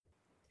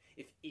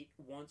if it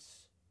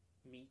wants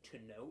me to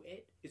know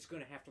it, it's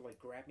going to have to like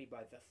grab me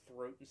by the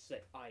throat and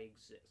say, I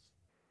exist.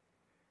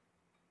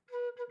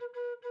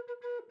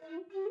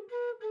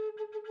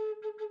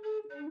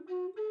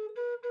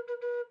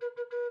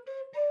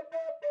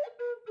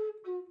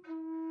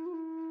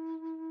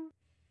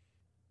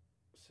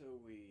 So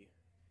we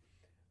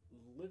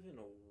live in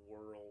a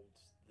world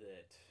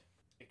that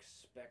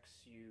expects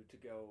you to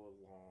go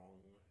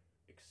along,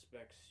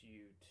 expects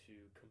you to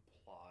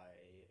comply,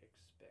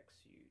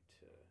 expects you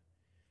to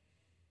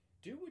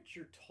do what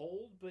you're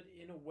told, but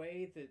in a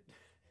way that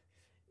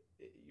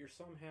you're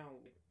somehow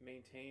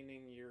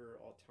maintaining your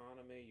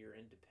autonomy, your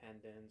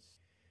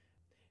independence.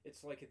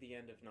 It's like at the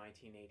end of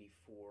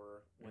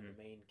 1984 when the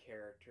main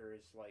character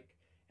is like,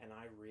 and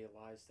I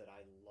realized that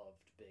I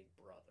loved Big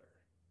Brother.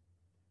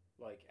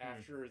 Like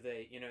after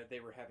they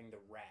were having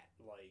the rat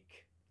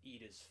like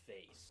eat his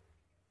face.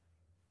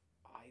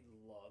 I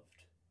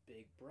loved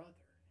Big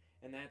Brother.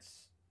 And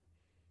that's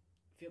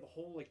I feel the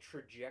whole like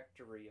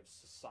trajectory of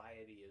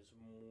society is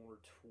more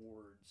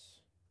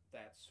towards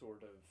that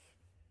sort of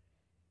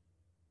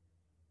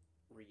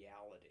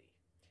reality.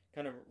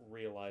 Kind of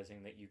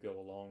realizing that you go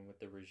along with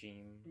the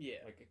regime.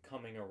 Yeah. Like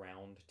coming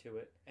around to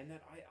it. And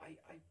that I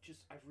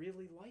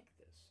really like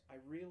this. I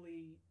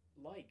really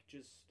like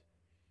just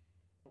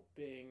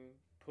being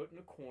put in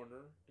a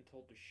corner and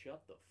told to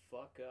shut the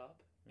fuck up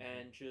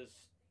and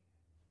just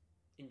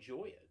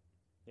enjoy it.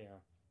 Yeah.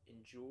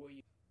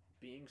 Enjoy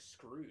being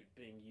screwed,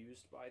 being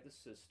used by the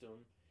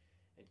system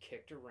and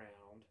kicked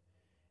around.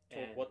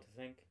 Told what to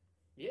think.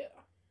 Yeah.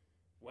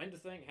 When to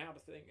think, how to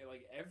think,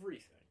 like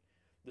everything.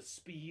 The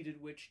speed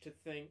at which to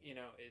think,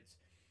 it's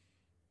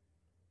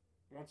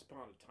once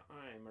upon a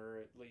time, or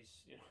at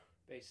least,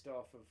 based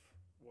off of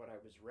what I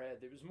was read,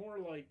 it was more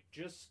like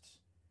just,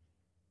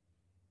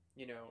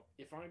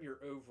 if I'm your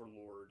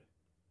overlord,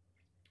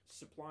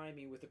 supply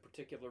me with a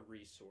particular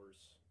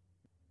resource.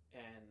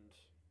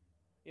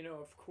 And,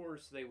 of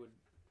course they would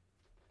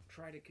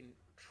try to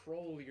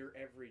control your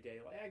everyday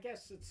life. I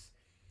guess it's,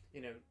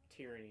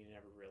 tyranny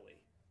never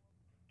really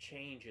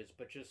changes,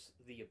 but just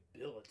the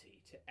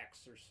ability to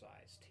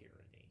exercise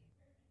tyranny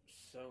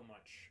so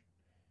much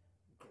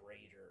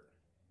greater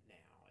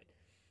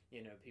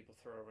now. People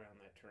throw around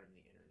that term,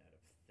 the Internet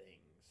of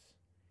Things.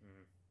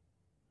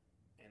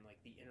 And like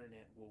the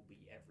internet will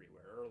be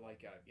everywhere, or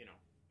like in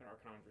our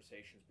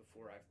conversations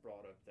before, I've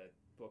brought up that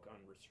book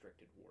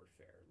Unrestricted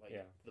Warfare. Like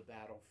the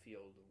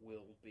battlefield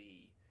will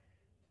be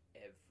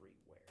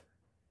everywhere,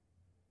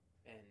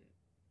 and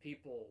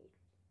people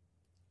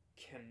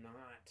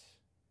cannot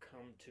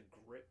come to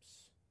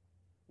grips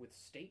with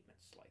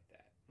statements like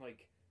that.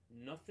 Like,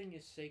 nothing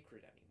is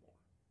sacred anymore.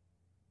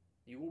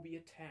 You will be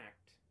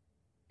attacked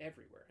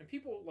everywhere. And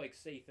people like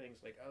say things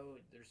like, oh,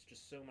 there's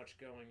just so much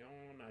going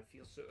on, I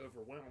feel so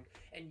overwhelmed,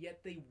 and yet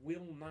they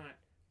will not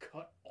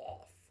cut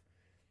off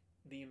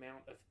the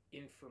amount of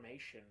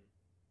information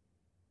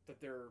that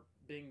they're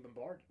being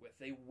bombarded with.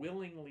 They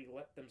willingly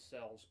let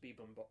themselves be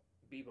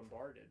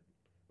bombarded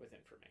with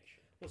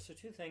information. Well, so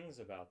two things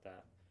about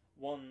that.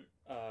 One,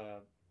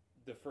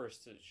 the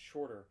first is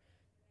shorter.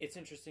 It's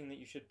interesting that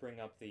you should bring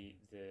up the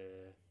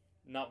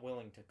not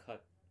willing to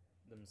cut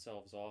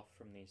themselves off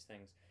from these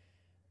things,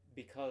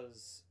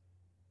 because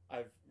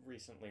I've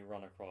recently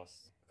run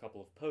across a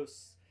couple of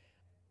posts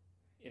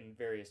in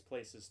various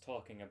places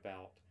talking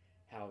about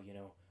how,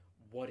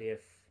 what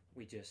if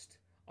we just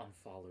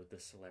unfollowed the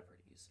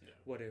celebrities? Yeah.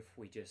 What if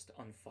we just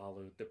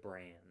unfollowed the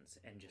brands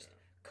and just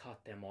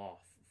cut them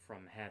off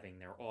from having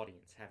their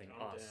audience, having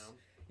us? Down.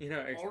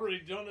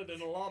 Already done it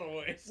in a lot of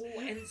ways.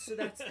 Well, and so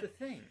that's the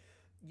thing.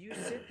 You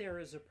sit there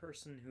as a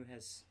person who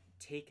has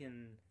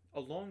taken a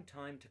long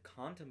time to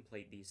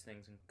contemplate these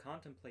things and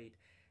contemplate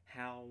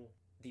how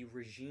the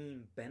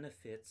regime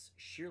benefits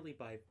sheerly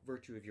by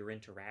virtue of your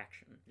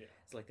interaction. Yeah.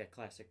 It's like that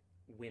classic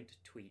Wint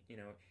tweet,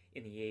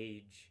 in the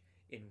age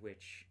in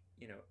which,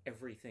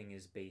 everything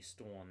is based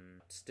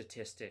on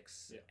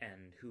statistics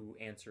and who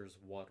answers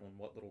what on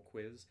what little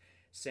quiz,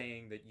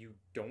 saying that you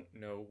don't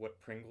know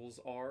what Pringles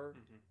are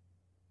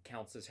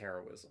counts as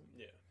heroism.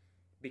 Yeah.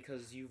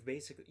 Because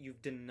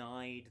you've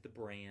denied the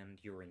brand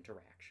your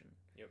interaction.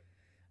 Yep.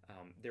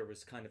 There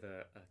was kind of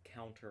a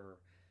counter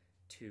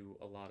to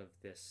a lot of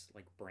this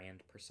like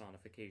brand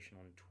personification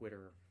on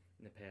Twitter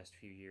in the past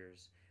few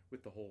years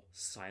with the whole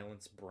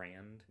silence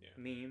brand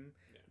meme,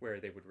 where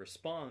they would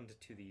respond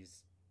to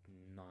these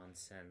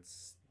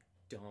nonsense,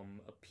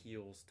 dumb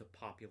appeals to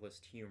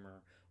populist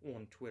humor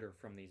on Twitter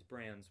from these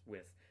brands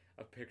with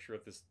a picture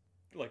of this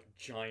like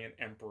giant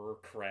emperor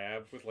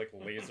crab with like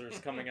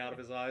lasers coming out of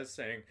his eyes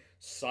saying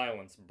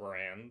silence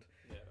brand,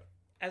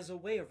 as a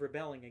way of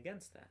rebelling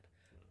against that.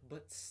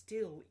 But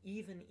still,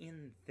 even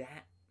in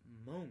that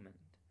moment,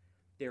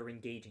 they're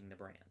engaging the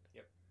brand.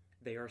 Yep.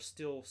 They are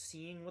still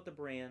seeing what the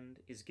brand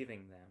is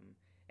giving them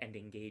and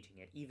engaging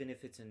it, even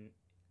if it's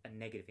a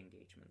negative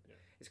engagement. Yeah.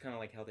 It's kind of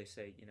like how they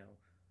say,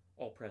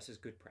 all press is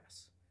good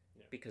press,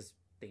 because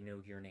they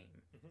know your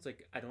name. It's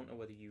like, I don't know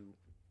whether you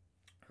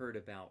heard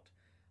about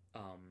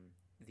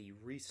the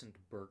recent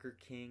Burger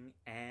King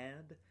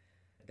ad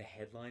The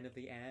headline of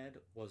the ad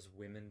was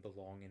 "Women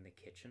Belong in the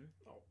Kitchen,"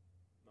 Oh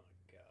my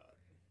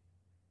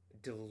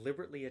god.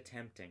 deliberately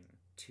attempting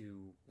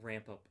to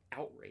ramp up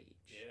outrage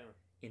Yeah.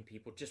 in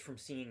people just from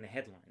seeing the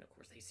headline. Of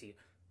course, they see,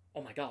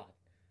 oh my god,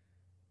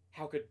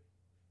 how could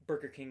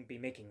Burger King be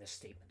making this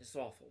statement? It's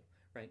awful,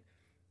 right?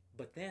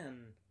 But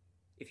then,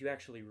 if you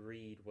actually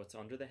read what's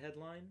under the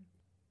headline,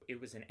 it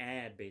was an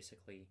ad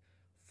basically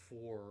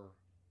for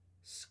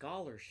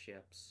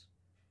scholarships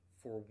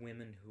for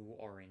women who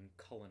are in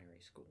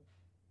culinary school.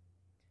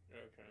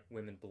 Okay.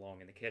 Women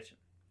belong in the kitchen,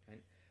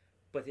 right?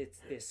 But it's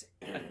this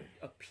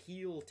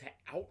appeal to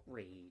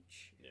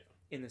outrage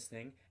in this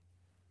thing,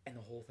 and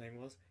the whole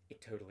thing was,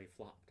 it totally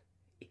flopped.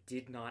 It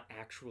did not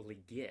actually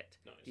get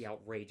the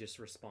outrageous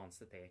response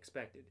that they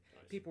expected.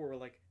 Nice. People were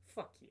like,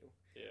 fuck you.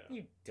 Yeah.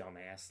 You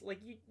dumbass. Like,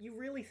 you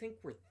really think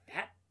we're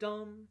that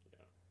dumb?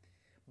 Yeah.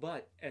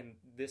 But, and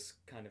this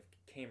kind of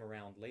came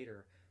around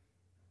later,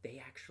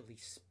 they actually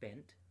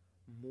spent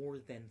more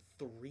than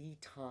 3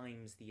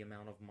 times the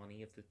amount of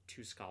money of the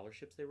 2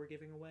 scholarships they were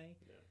giving away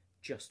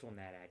just on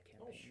that ad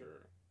campaign. Oh,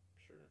 sure.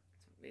 Sure.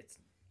 It's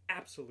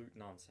absolute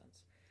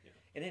nonsense. Yeah.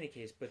 In any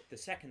case, but the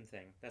second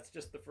thing, that's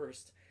just the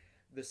first.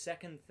 The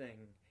second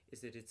thing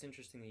is that it's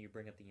interesting that you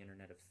bring up the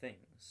Internet of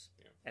Things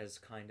as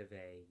kind of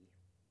a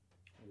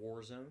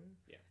war zone,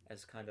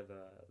 as kind of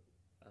a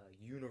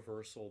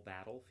universal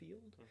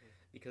battlefield,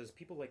 because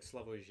people like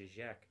Slavoj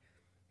Žižek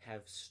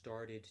have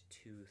started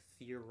to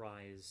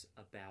theorize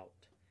about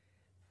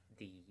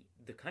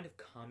the kind of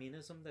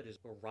communism that is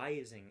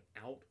arising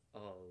out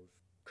of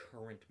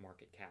current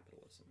market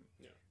capitalism,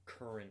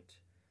 current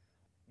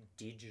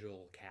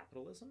digital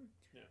capitalism,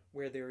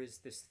 where there is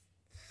this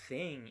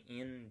thing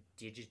in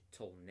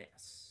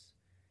digitalness,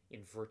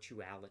 in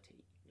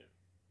virtuality,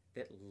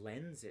 that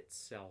lends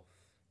itself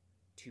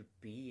to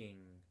being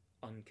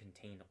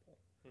uncontainable,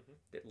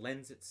 that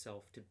lends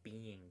itself to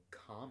being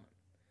common.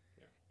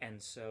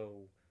 And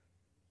so,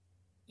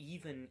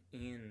 even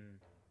in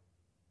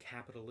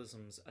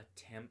capitalism's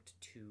attempt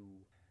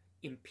to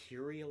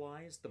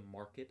imperialize the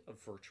market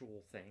of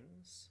virtual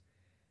things,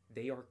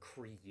 they are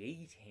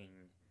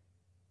creating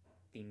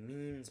the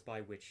means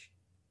by which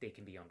they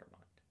can be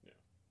undermined.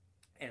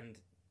 And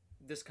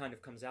this kind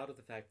of comes out of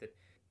the fact that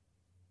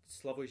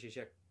Slavoj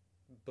Žižek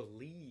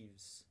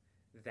believes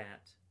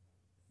that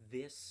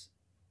this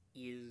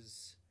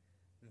is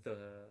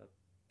the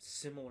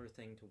similar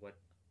thing to what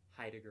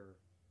Heidegger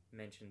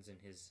mentions in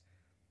his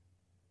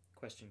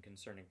question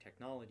concerning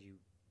technology,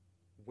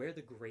 where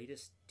the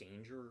greatest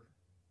danger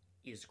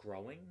is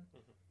growing,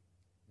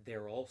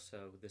 there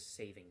also the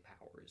saving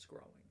power is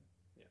growing.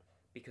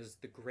 Because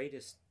the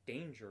greatest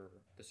danger,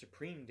 the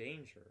supreme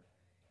danger,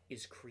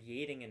 is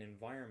creating an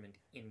environment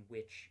in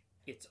which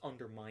its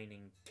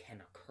undermining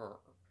can occur.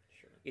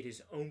 It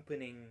is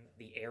opening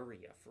the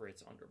area for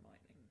its undermining.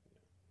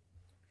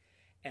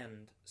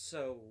 And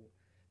so,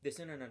 this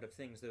Internet of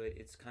Things, though,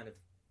 it's kind of,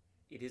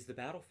 it is the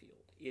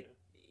battlefield. It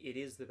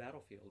is the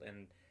battlefield,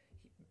 and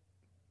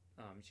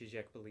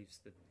Žižek believes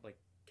that, like,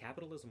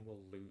 capitalism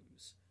will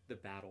lose the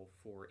battle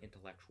for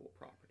intellectual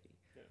property.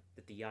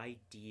 That the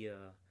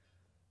idea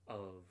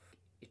of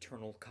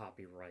eternal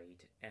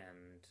copyright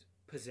and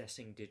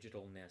possessing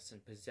digitalness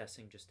and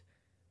possessing just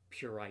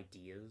pure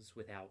ideas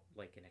without,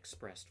 like, an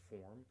expressed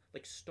form.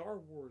 Like, Star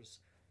Wars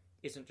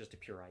isn't just a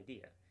pure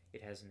idea.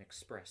 It has an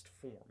expressed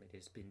form. It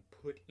has been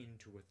put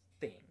into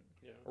a thing,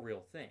 a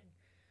real thing.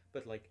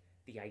 But, like,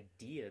 the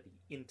idea,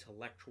 the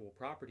intellectual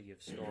property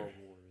of Star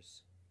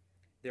Wars,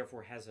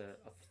 therefore has a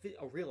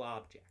real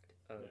object,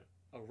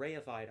 a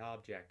reified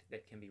object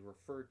that can be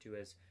referred to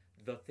as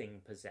the thing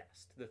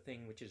possessed, the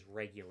thing which is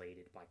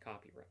regulated by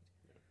copyright.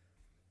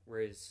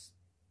 Whereas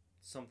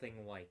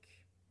something like,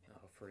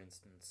 for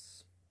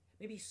instance,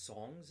 maybe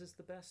songs is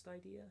the best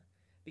idea,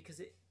 because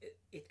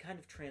it kind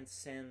of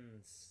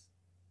transcends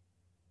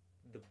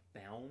the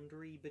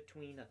boundary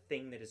between a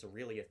thing that is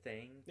really a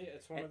thing. Yeah,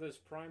 it's one of those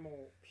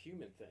primal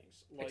human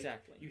things. Like,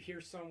 exactly. You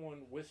hear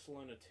someone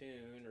whistling a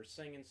tune or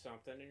singing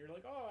something, and you're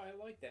like, oh,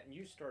 I like that, and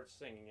you start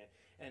singing it.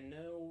 And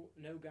no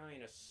guy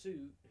in a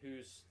suit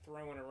who's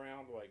throwing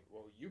around like,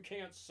 well, you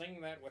can't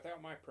sing that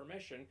without my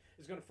permission,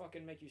 is going to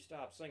fucking make you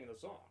stop singing the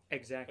song.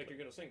 Exactly. Like you're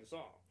going to sing the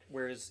song.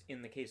 Whereas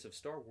in the case of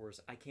Star Wars,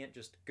 I can't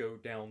just go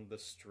down the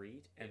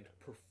street and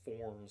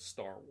perform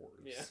Star Wars.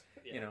 Yeah.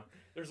 You know?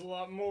 There's a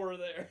lot more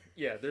there.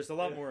 Yeah, there's a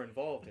lot more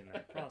involved in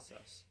that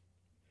process.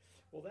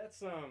 Well,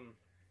 that's,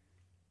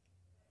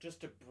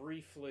 just to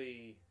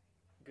briefly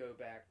go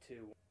back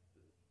to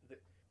the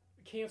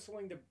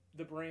canceling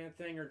the brand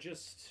thing, or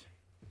just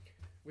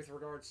with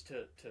regards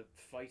to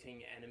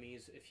fighting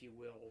enemies, if you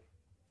will,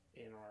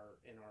 in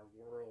our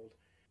world.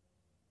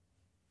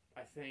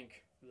 I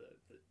think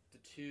the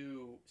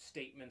two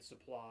statements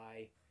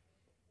apply.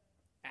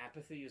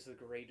 Apathy is the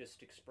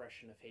greatest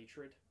expression of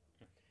hatred,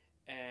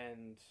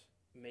 and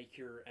make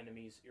your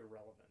enemies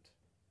irrelevant.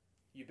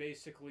 You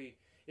basically,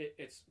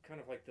 it's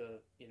kind of like the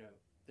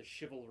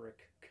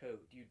chivalric code.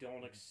 You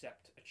don't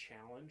accept a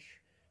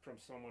challenge from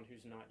someone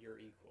who's not your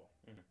equal.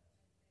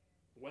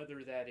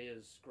 whether that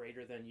is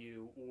greater than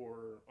you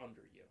or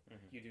under you.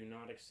 Mm-hmm. You do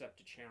not accept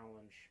a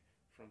challenge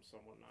from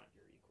someone not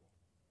your equal.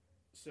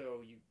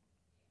 So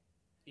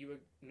you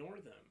ignore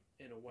them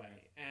in a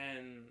way. Mm-hmm.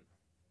 And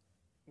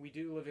we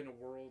do live in a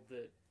world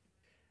that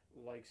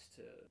likes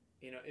to,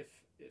 if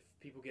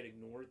people get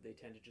ignored, they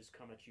tend to just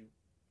come at you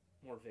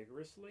more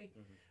vigorously.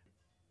 Mm-hmm.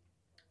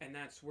 And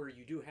that's where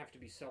you do have to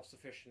be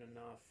self-sufficient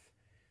enough,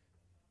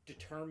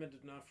 determined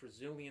enough,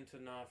 resilient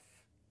enough,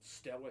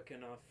 stoic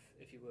enough,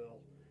 if you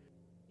will,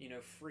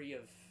 free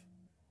of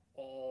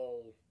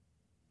all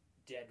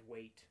dead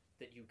weight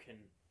that you can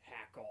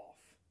hack off,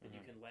 that Mm-hmm.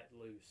 you can let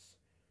loose.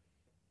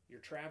 You're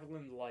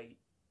traveling light,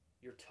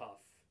 you're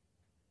tough,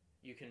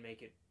 you can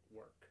make it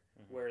work.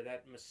 Mm-hmm. Where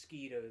that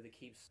mosquito that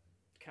keeps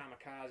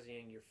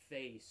kamikazing your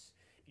face,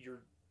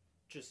 you're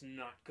just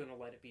not going to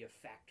let it be a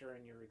factor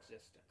in your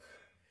existence.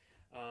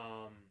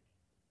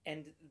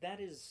 And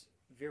that is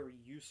very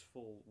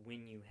useful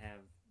when you have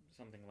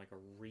something like a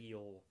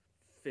real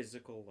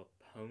physical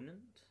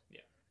opponent.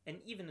 Yeah. And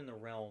even in the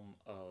realm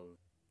of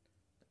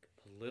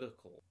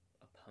political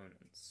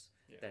opponents,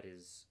 yeah. that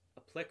is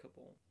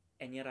applicable.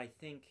 And yet I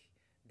think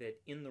that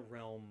in the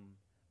realm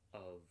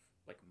of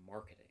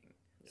marketing,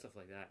 stuff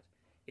like that,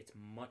 it's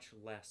much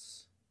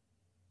less,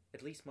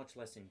 at least much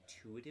less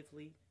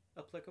intuitively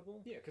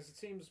applicable. Yeah, because it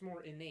seems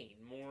more inane,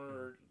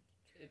 more...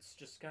 It's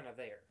just kind of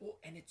there. Well,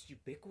 and it's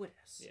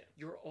ubiquitous. Yeah.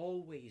 You're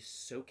always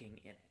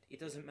soaking in it. It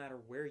doesn't matter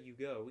where you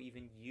go,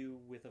 even you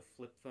with a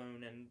flip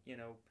phone and, you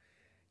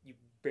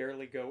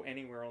barely go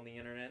anywhere on the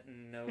internet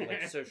and no,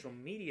 social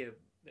media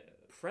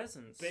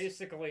presence.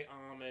 Basically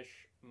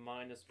Amish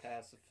minus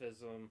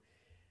pacifism,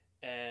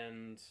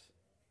 and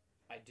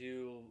I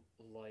do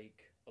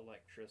like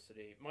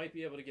electricity. Might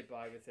be able to get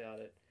by without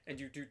it. And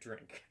you do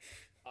drink.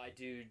 I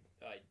do,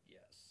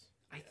 yes.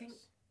 I think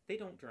they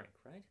don't drink,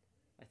 right?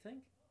 I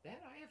think. That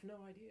I have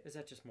no idea. Is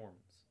that just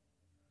Mormons?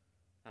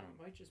 I don't know.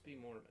 It might just be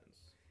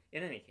Mormons.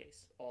 In any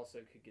case. Also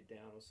could get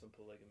down with some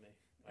polygamy.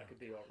 I could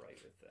be alright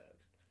with that.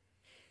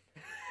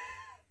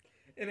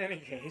 In any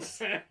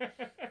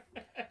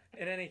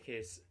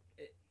case,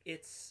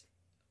 it's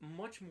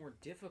much more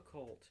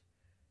difficult.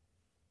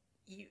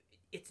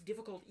 It's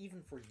difficult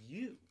even for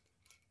you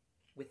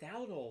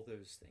without all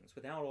those things,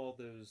 without all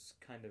those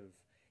kind of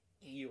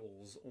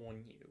eels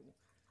on you,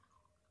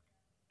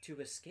 to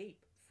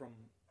escape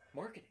from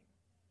marketing.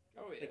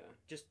 Oh, yeah.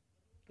 Just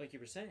like you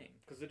were saying.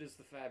 Because it is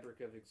the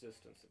fabric of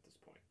existence at this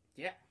point.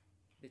 Yeah.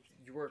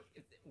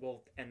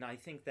 And I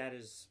think that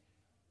is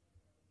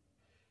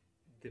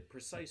the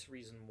precise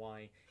reason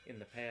why in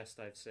the past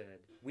I've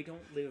said we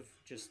don't live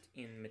just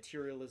in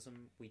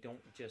materialism. We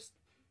don't just...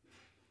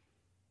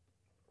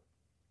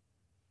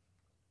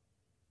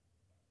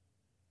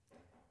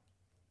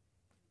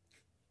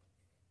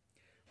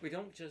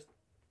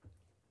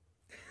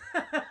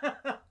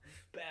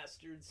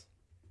 Bastards.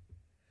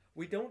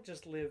 We don't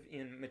just live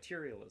in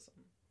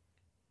materialism.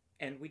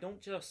 And we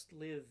don't just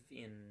live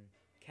in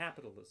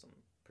capitalism,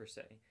 per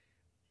se.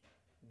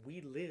 We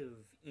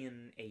live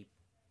in a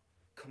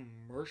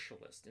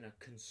commercialist, in a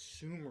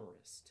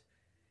consumerist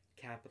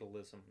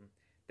capitalism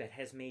that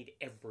has made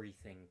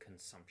everything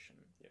consumption.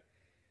 Yeah.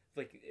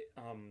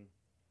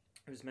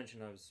 It was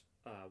mentioned, I was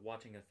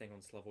watching a thing on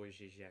Slavoj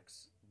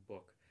Žižek's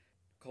book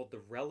called The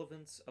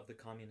Relevance of the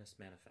Communist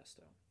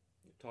Manifesto,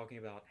 talking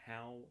about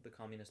how the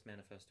Communist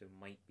Manifesto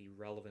might be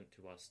relevant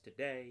to us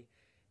today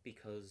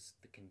because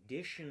the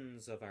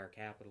conditions of our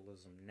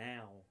capitalism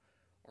now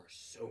are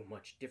so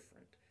much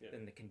different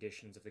than the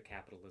conditions of the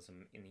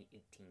capitalism in the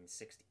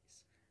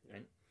 1860s. Yeah.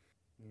 Right?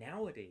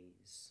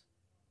 Nowadays,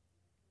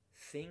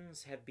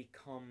 things have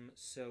become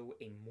so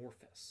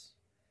amorphous.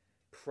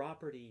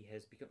 Property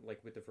has become,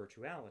 like with the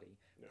virtuality,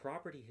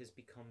 property has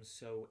become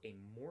so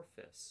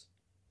amorphous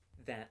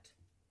that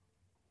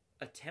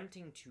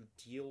attempting to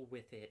deal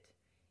with it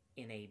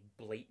in a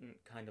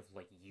blatant kind of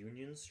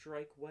union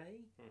strike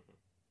way,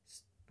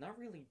 it's not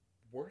really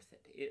worth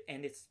it.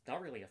 And it's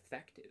not really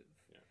effective.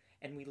 Yeah.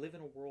 And we live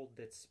in a world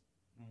that's,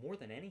 more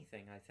than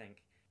anything, I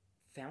think,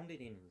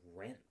 founded in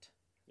rent.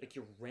 Yeah.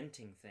 You're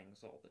renting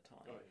things all the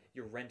time. Oh, yeah.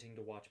 You're renting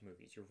to watch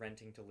movies. You're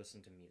renting to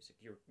listen to music.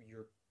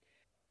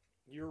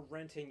 You're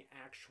renting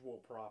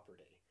actual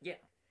property. Yeah.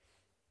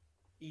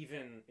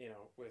 Even,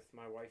 with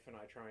my wife and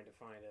I trying to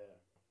find a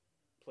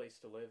place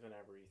to live and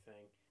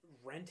everything,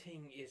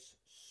 renting is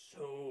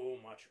so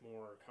much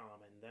more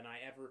common than I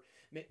ever...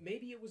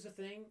 Maybe it was a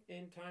thing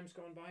in times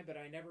gone by, but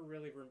I never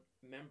really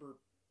remember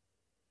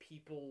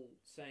people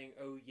saying,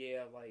 oh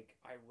yeah,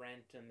 I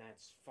rent and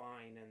that's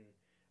fine, and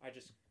I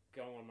just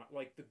go on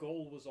my... the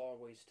goal was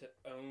always to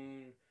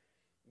own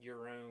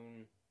your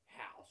own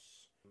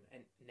house.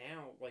 And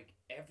now,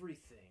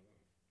 everything...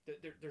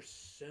 There's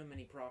so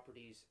many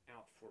properties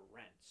out for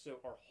rent. So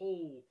our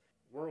whole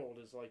world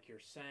is, like you're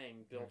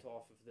saying, built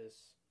off of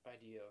this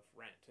idea of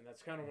rent. And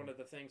that's kind of one of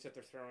the things that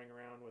they're throwing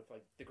around with,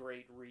 the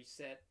Great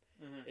Reset,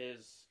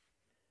 is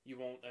you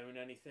won't own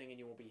anything and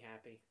you will be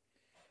happy.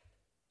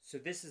 So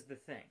this is the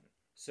thing.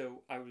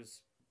 So I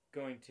was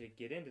going to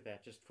get into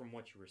that just from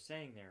what you were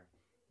saying there,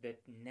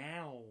 that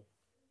now,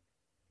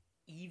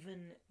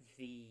 even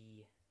the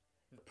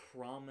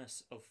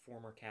promise of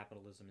former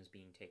capitalism is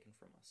being taken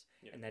from us,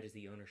 Yeah. and that is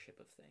the ownership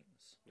of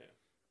things. Yeah.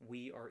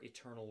 We are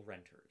eternal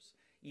renters.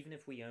 Even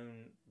if we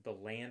own the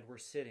land we're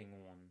sitting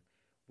on,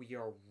 we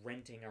are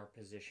renting our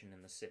position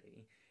in the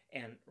city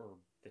and or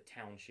the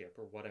township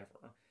or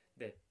whatever.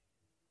 That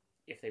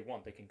if they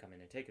want, they can come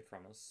in and take it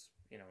from us.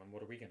 And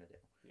what are we going to do?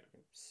 Yeah.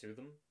 Sue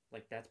them?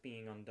 Like, that's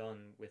being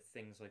undone with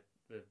things like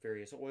the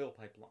various oil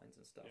pipelines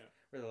and stuff. Yeah.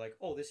 Where they're like,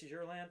 oh, this is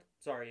your land?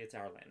 Sorry, it's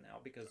our land now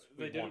because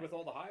they did it with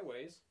all the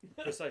highways.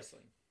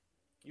 Precisely.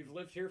 You've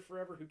lived here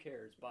forever. Who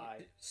cares?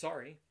 Bye.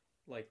 Sorry.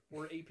 Like,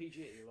 we're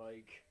APG.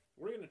 Like,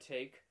 we're going to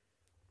take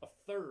a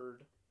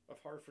third of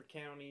Hartford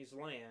County's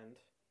land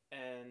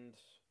and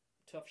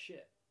tough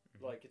shit.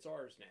 Mm-hmm. Like, it's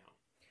ours now.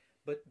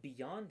 But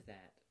beyond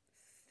that,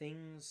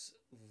 things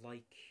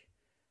like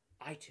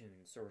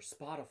iTunes or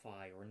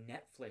Spotify or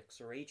Netflix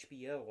or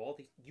HBO, all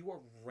these, you are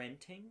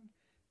renting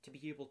to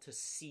be able to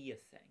see a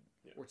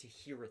thing or to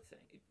hear a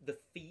thing. The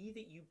fee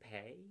that you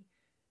pay,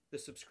 the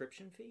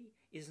subscription fee,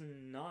 is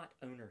not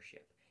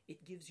ownership.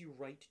 It gives you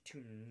right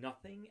to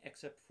nothing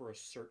except for a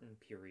certain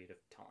period of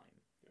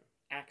time.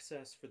 Yeah.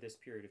 Access for this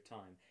period of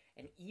time.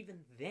 And even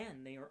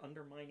then, they are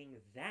undermining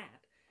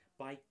that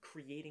by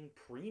creating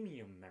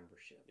premium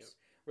memberships. Yep.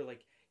 Where,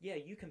 like, yeah,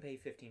 you can pay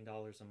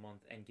 $15 a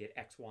month and get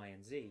X, Y,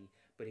 and Z,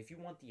 but if you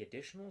want the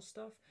additional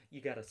stuff, you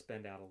got to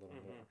spend out a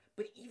little more.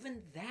 But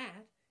even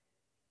that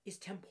is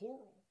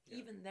temporal. Yeah.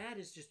 Even that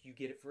is just you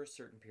get it for a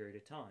certain period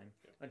of time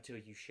until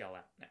you shell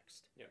out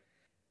next. Yeah.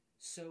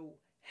 So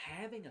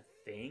having a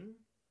thing,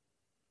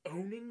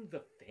 owning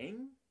the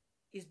thing,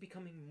 is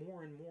becoming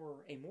more and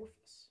more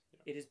amorphous.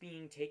 Yeah. It is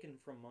being taken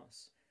from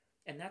us.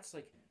 And that's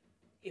like,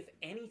 if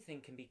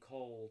anything can be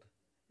called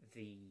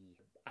the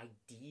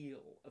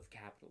ideal of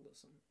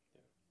capitalism,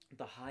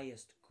 the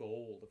highest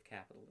goal of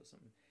capitalism,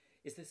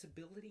 is this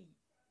ability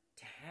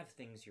to have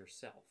things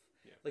yourself.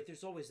 Yeah. Like,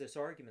 there's always this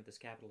argument, this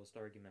capitalist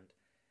argument,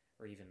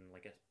 or even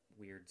like a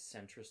weird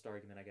centrist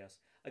argument, I guess,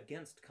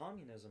 against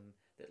communism,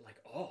 that like,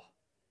 oh,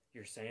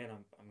 you're saying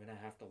I'm going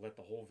to have to let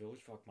the whole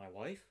village fuck my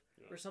wife?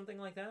 Yeah. Or something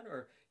like that?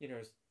 Or,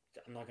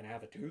 I'm not going to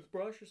have a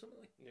toothbrush or something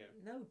like that?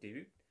 Yeah. No,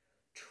 dude.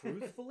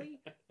 Truthfully,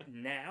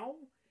 now,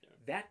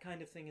 that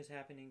kind of thing is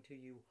happening to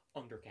you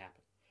under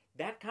capital.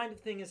 That kind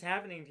of thing is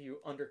happening to you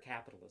under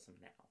capitalism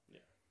now. Yeah.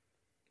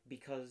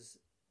 Because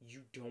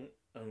you don't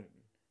own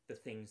the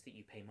things that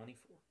you pay money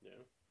for. Yeah.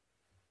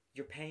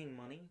 You're paying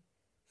money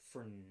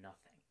for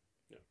nothing.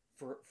 Yeah.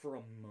 For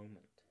a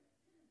moment.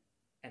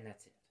 And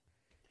that's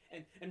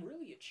it. And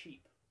really a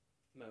cheap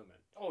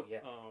moment. Oh, yeah.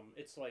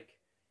 It's like,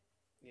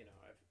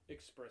 I've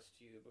expressed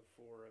to you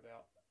before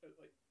about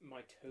like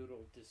my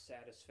total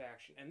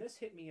dissatisfaction. And this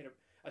hit me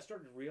I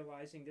started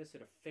realizing this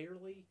at a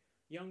fairly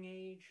young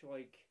age,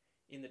 like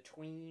in the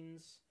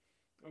tweens.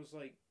 I was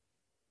like,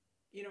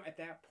 at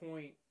that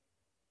point,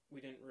 we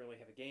didn't really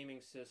have a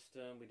gaming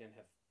system. We didn't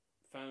have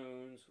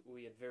phones.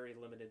 We had very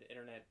limited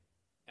internet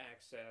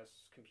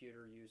access,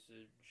 computer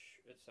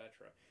usage,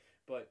 etc.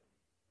 But,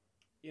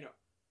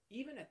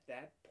 even at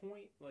that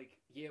point, like,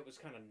 yeah, it was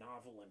kind of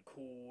novel and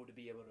cool to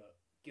be able to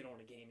get on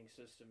a gaming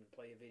system and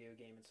play a video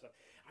game and stuff.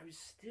 I was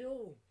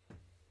still,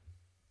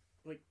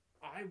 like,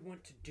 I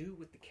want to do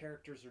what the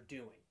characters are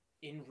doing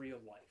in real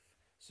life.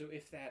 So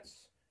if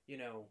that's,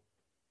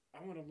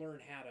 I want to learn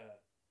how to,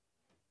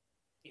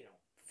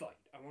 fight.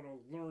 I want to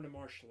learn a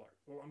martial art.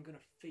 Well, I'm going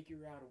to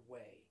figure out a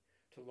way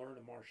to learn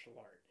a martial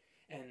art.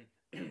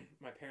 And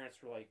my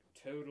parents were, like,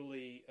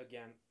 totally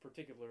against,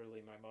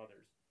 particularly my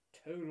mother's,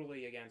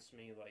 totally against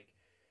me, like,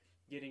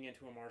 getting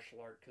into a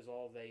martial art because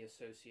all they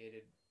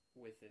associated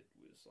with it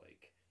was,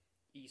 like,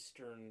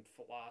 Eastern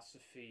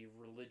philosophy,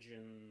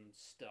 religion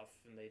stuff,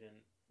 and they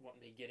didn't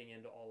want me getting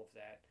into all of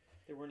that.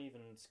 They weren't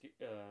even,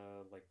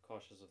 like,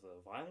 cautious of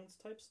the violence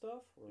type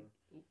stuff? Or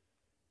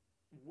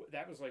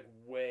that was, like,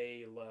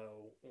 way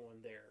low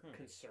on their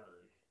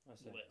concern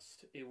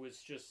list. It was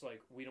just,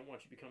 like, we don't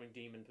want you becoming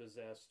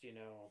demon-possessed,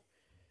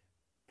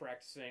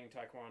 practicing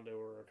taekwondo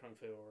or kung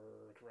fu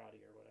or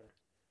karate or whatever.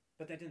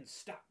 But that didn't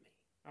stop me.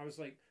 I was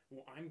like,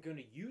 well, I'm going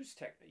to use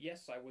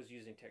yes, I was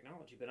using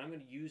technology, but I'm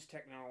going to use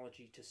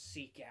technology to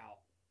seek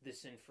out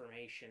this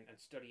information and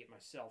study it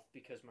myself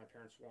because my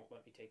parents won't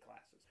let me take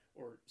classes.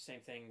 Or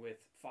same thing with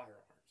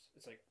firearms.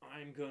 It's like,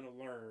 I'm going to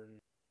learn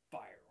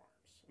firearms.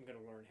 I'm going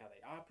to learn how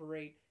they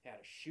operate, how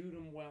to shoot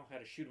them well, how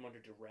to shoot them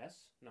under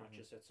duress, not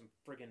just at some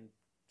friggin'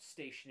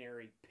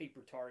 stationary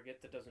paper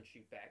target that doesn't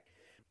shoot back.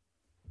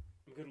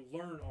 I'm going to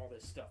learn all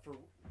this stuff for,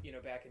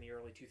 back in the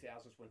early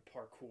 2000s when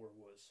parkour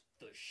was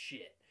the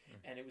shit.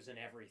 And it was in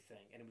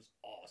everything. And it was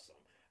awesome.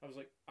 I was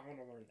like, I want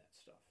to learn that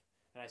stuff.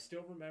 And I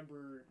still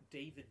remember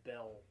David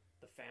Bell,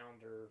 the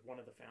founder, one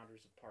of the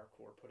founders of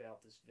parkour, put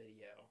out this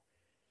video.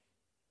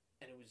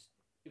 And it was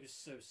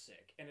so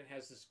sick. And it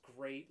has this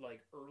great,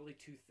 like, early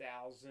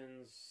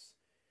 2000s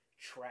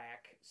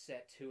track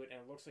set to it. And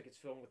it looks like it's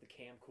filmed with a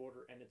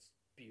camcorder. And it's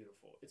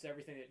beautiful. It's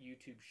everything that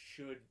YouTube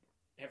should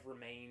have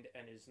remained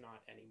and is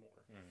not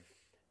anymore.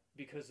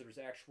 because there was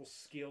actual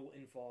skill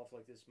involved.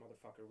 Like, this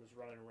motherfucker was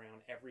running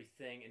around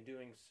everything and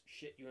doing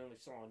shit you only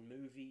saw in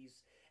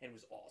movies, and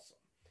was awesome.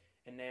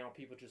 And now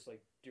people just,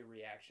 like, do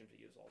reaction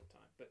videos all the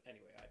time. But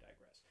anyway, I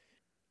digress.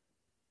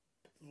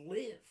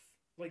 Live.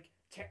 Like,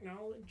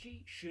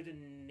 technology should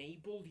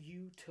enable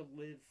you to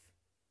live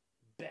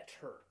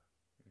better,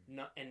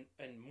 not and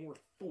more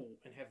full,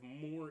 and have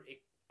more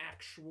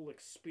actual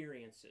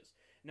experiences.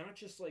 Not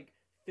just, like,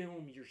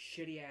 film your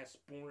shitty-ass,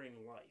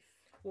 boring life.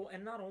 Well,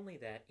 and not only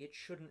that, it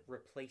shouldn't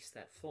replace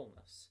that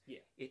fullness. Yeah.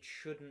 It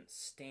shouldn't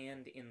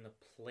stand in the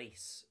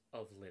place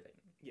of living.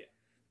 Yeah.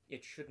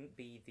 It shouldn't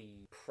be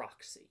the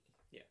proxy.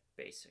 Yeah.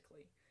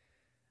 Basically.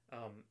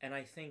 And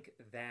I think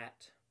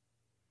that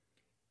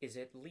is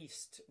at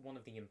least one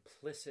of the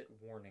implicit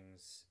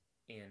warnings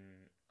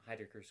in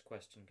Heidegger's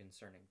question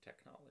concerning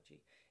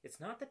technology. It's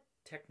not that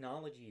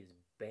technology is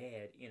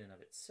bad in and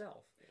of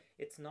itself. Yeah.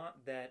 It's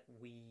not that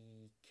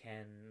we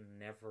can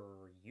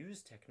never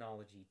use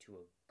technology to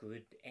a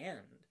good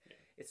end. Yeah.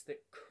 It's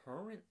that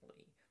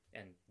currently,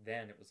 and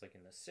then it was like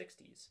in the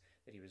 60s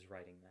that he was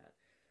writing that,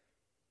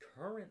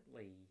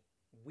 currently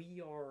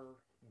we are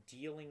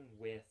dealing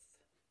with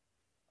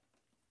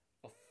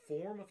a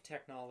form of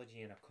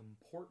technology and a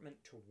comportment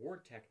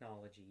toward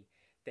technology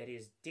that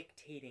is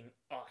dictating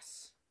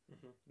us,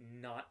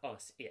 not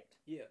us it.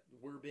 Yeah,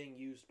 we're being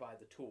used by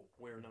the tool.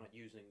 We're not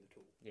using the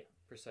tool. Yeah,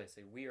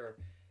 precisely. We are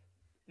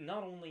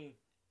not only,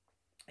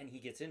 and he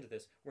gets into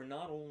this, we're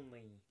not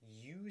only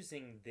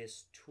using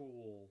this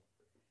tool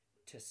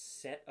to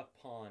set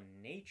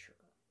upon nature,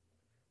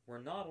 we're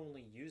not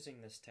only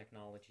using this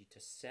technology to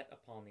set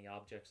upon the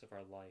objects of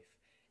our life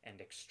and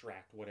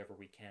extract whatever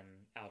we can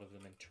out of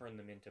them and turn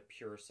them into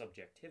pure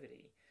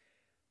subjectivity.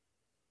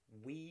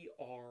 We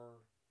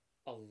are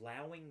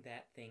allowing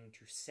that thing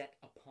to set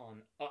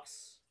upon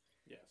us.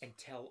 Yes. And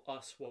tell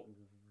us what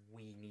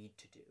we need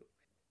to do.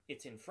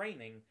 It's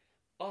inframing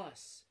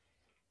us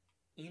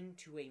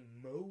into a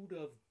mode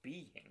of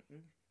being.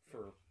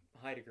 For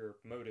Heidegger,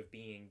 mode of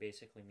being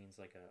basically means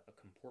like a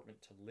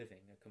comportment to living,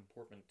 a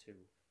comportment to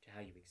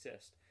how you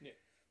exist. Yeah.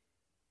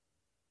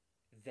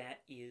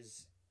 That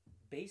is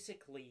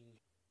basically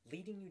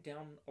leading you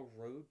down a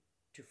road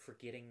to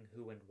forgetting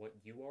who and what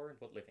you are and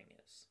what living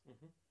is.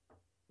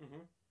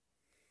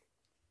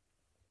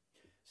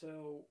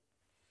 So,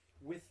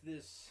 with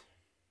this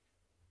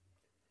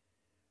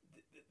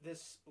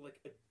like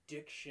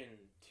addiction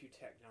to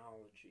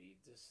technology,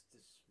 this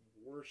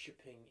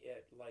worshiping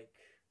it like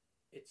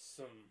it's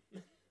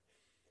some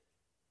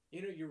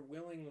you're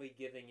willingly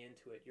giving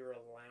into it. You're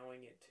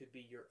allowing it to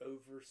be your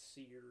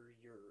overseer,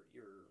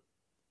 your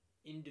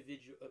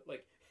individual,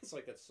 like, it's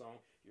like that song,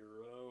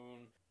 your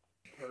own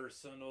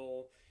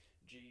personal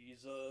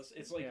Jesus.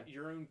 It's like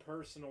your own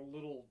personal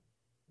little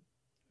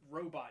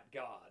robot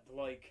god.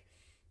 Like,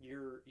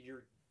 you're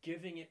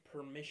giving it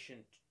permission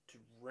to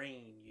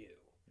reign you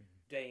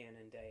day in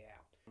and day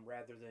out,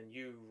 rather than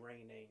you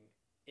reigning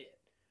it,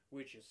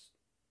 which is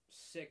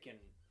sick and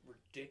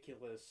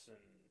ridiculous, and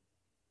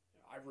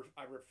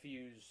I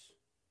refuse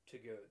to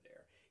go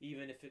there,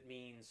 even if it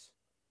means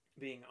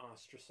being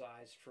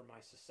ostracized from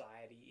my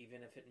society,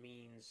 even if it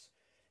means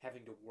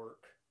having to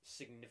work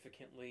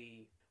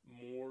significantly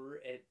more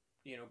at,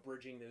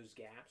 bridging those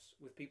gaps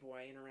with people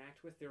I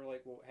interact with. They're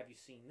like, well, have you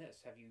seen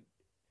this? Have you,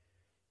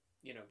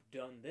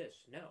 done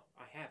this? No,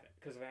 I haven't,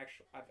 because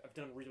I've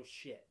done real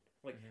shit.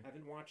 Like, I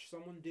haven't watched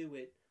someone do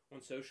it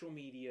on social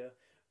media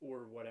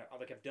or whatever.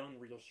 Like, I've done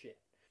real shit.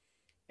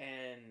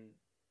 And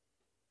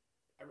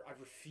I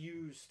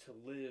refuse to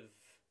live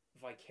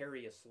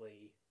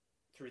vicariously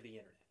through the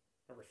internet.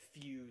 I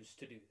refuse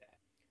to do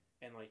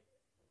that. And, like,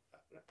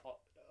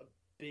 a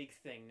big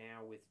thing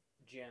now with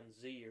Gen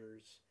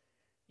Zers,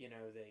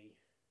 they,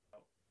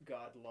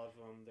 God love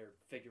them, they're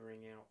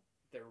figuring out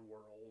their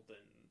world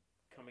and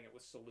coming up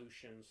with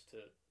solutions to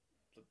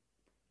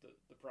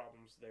the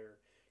problems they're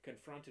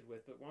confronted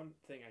with. But one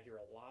thing I hear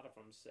a lot of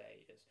them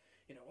say is,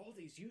 all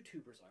these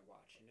YouTubers I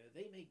watch,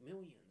 they make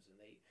millions, and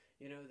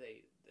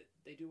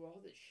they do all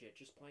this shit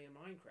just playing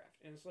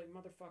Minecraft. And it's like,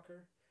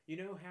 motherfucker, you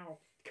know how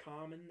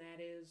common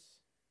that is?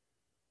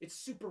 It's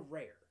super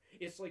rare.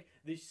 It's like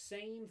the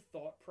same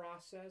thought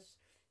process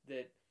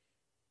that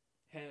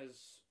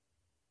has,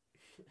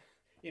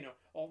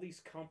 all these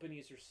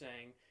companies are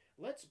saying,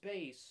 let's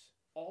base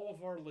all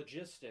of our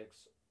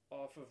logistics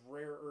off of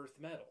rare earth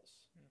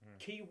metals.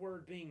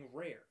 Keyword being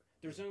rare.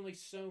 There's only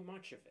so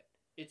much of it.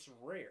 It's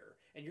rare.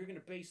 And you're going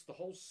to base the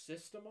whole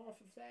system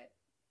off of that?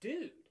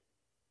 Dude.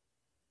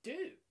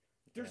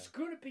 There's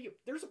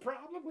a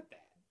problem with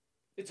that.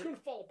 It's going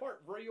to fall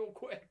apart real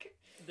quick.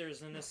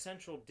 There's an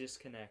essential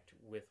disconnect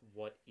with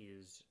what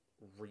is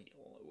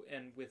real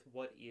and with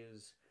what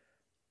is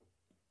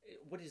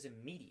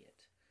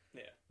immediate.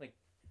 Yeah. Like,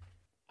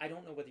 I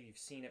don't know whether you've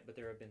seen it, but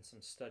there have been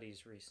some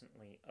studies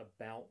recently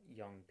about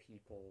young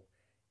people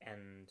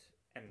and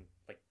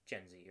like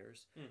Gen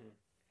Zers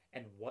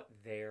and what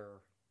their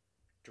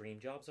dream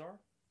jobs are.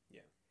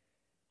 Yeah.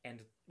 And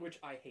which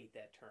I hate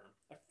that term.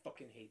 I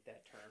fucking hate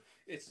that term.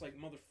 It's like,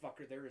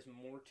 motherfucker, there is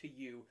more to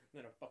you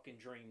than a fucking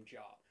dream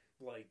job.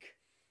 like,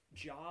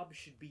 job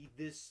should be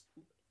this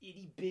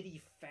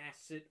itty-bitty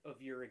facet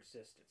of your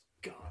existence.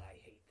 God, I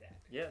hate that.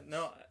 Yeah,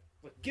 no.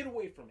 Like, get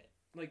away from it.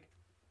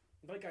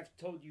 Like I've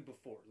told you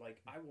before,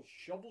 like, I will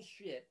shovel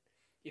shit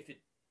if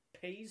it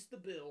pays the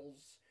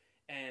bills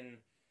and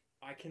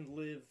I can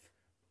live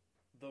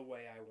the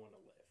way I want to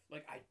live.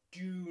 Like, I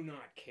do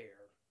not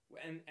care.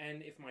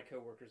 And if my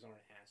coworkers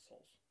aren't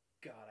assholes.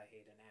 God, I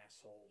hate an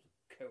asshole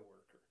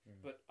coworker.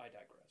 But I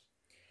digress.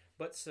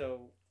 But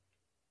so,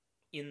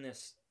 in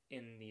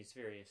these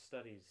various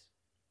studies,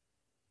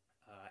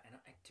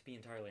 to be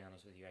entirely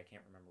honest with you, I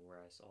can't remember where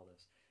I saw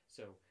this.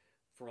 So,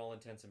 for all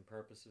intents and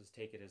purposes,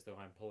 take it as though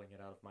I'm pulling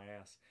it out of my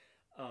ass.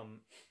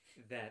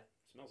 That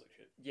smells like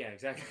shit. Yeah,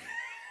 exactly.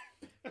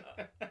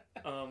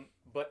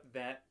 But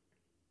that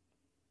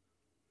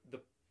the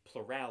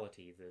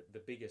plurality, the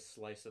biggest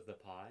slice of the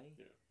pie,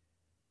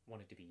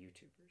 wanted to be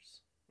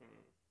YouTubers.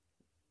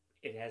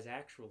 It has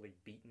actually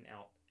beaten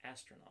out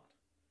astronaut.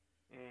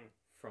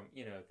 From,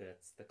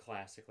 that's the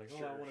classic, like,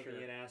 I want to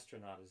be an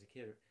astronaut as a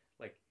kid.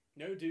 Like,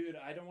 no, dude,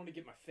 I don't want to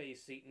get my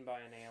face eaten by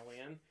an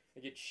alien. I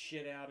get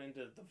shit out into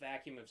the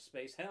vacuum of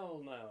space.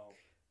 Hell no.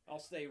 I'll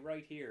stay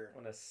right here. I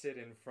want to sit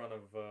in front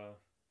of a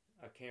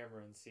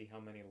camera and see how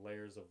many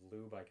layers of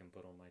lube I can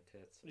put on my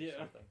tits or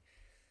something.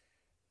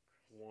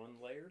 1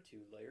 layer, 2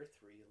 layer,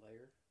 3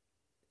 layer.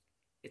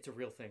 It's a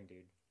real thing,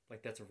 dude.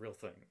 Like, that's a real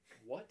thing.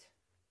 What?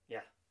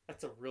 Yeah,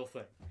 that's a real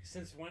thing.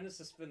 Since when has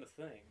this been a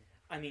thing?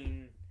 I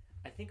mean,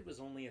 I think it was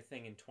only a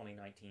thing in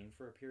 2019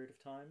 for a period of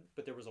time,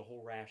 but there was a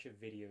whole rash of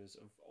videos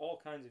of all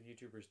kinds of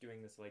YouTubers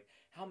doing this, like,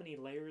 how many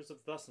layers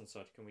of thus and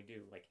such can we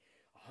do? Like,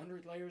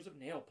 100 layers of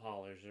nail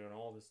polish and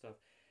all this stuff.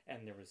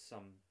 And there was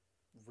some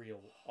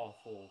real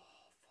awful... Oh,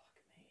 fuck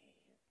me.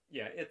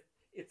 Yeah,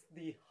 it's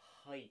the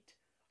height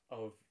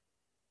of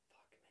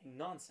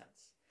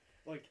nonsense.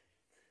 Like,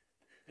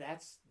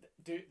 that's...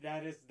 Dude,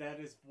 that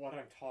is what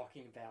I'm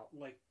talking about.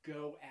 Like,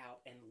 go out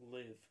and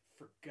live,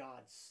 for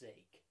God's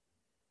sake.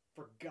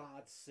 For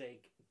God's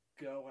sake,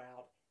 go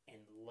out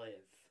and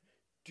live.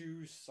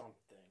 Do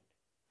something.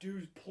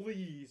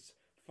 Please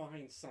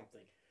find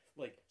something.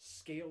 Like,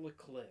 scale a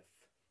cliff.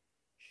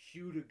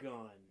 Shoot a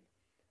gun.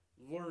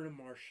 Learn a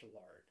martial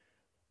art.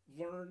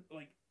 Learn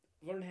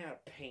how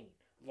to paint.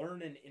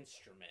 Learn an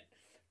instrument.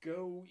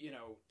 Go,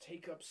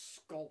 take up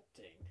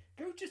sculpting.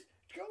 Go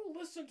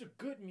listen to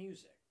good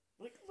music.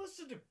 Like,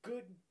 listen to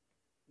good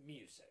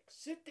music.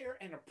 Sit there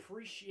and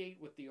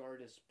appreciate what the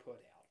artist put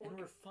out. And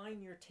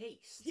refine your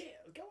taste. Yeah,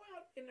 go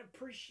out and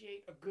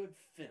appreciate a good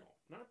film.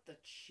 Not the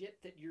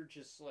shit that you're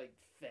just, like,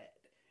 fed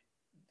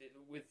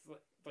with,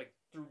 like,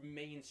 through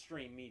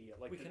mainstream media.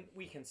 Like,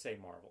 we can say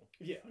Marvel.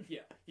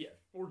 Yeah.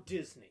 Or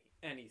Disney.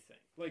 Anything.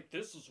 Like,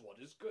 this is what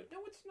is good. No,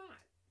 it's not.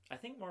 I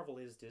think Marvel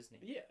is Disney.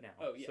 Yeah. Now.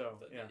 Oh, yeah. So,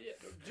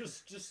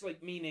 Just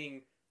like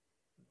meaning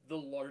the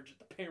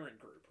parent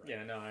group, right?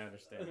 Yeah, no, I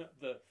understand.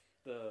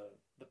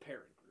 the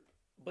parent group.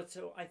 But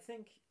so I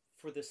think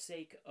for the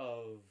sake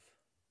of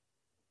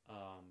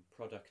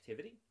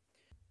productivity,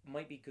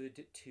 might be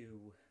good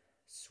to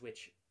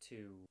switch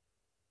to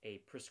a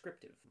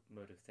prescriptive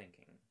mode of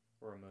thinking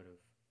or a mode of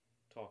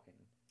talking.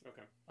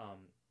 Okay.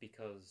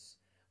 Because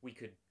we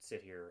could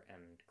sit here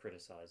and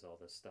criticize all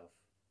this stuff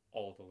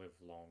all the live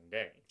long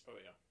day. Oh,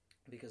 yeah.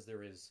 Because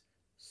there is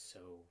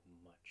so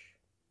much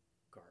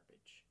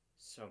garbage.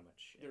 So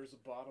much shit. There's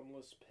a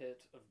bottomless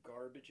pit of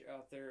garbage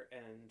out there,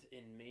 and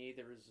in me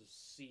there is a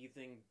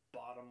seething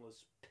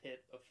bottomless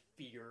pit of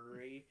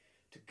fury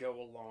to go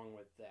along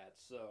with that.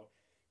 So,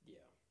 yeah.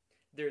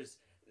 There's,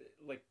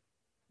 like,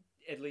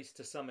 at least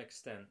to some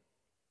extent,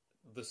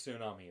 the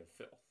tsunami of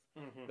filth.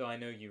 Mm-hmm. Though I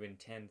know you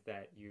intend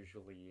that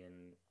usually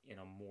in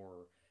a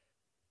more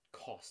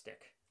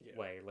caustic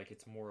way. Like,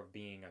 it's more of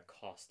being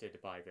accosted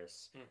by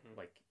this,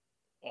 like,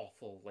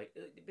 awful, like,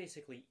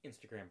 basically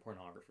Instagram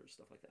pornographers,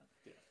 stuff like that.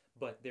 Yeah.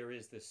 But there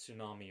is this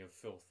tsunami of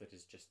filth that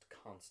is just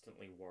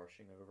constantly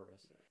washing over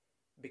us. Yeah.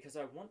 Because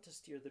I want to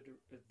steer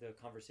the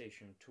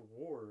conversation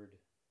toward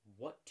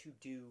what to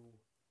do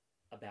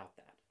about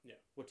that. Yeah.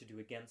 What to do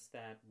against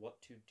that, what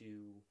to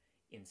do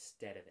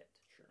instead of it.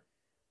 Sure.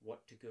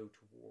 What to go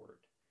toward.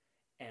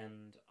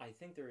 And I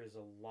think there is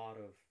a lot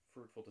of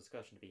fruitful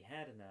discussion to be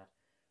had in that.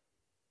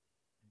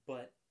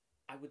 But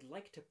I would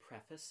like to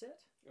preface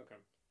it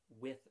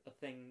with a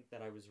thing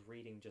that I was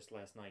reading just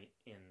last night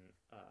in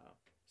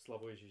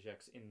Slavoj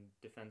Žižek's In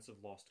Defense of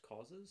Lost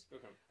Causes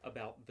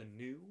about the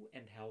new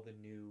and how the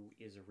new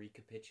is a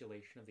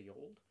recapitulation of the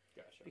old.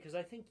 Gotcha. Because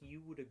I think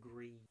you would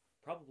agree,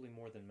 probably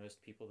more than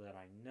most people that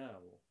I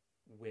know,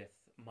 with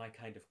my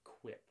kind of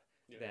quip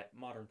that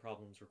modern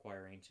problems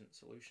require ancient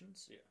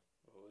solutions. Yeah.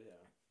 Oh,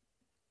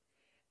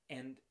 yeah.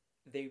 And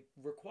they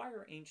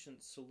require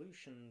ancient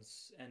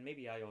solutions, and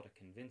maybe I ought to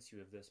convince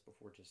you of this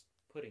before just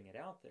putting it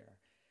out there,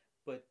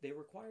 but they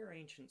require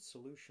ancient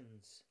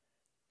solutions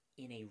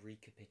in a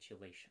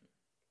recapitulation.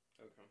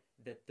 Okay.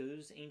 That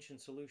those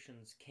ancient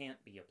solutions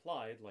can't be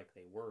applied like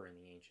they were in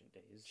the ancient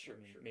days. Sure,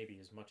 I mean, maybe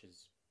as much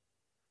as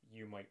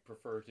you might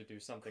prefer to do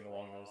something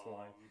along those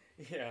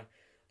lines. Yeah.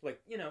 Like,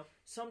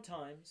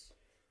 sometimes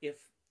if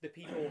the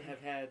people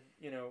have had,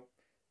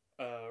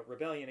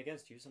 rebellion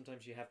against you,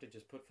 sometimes you have to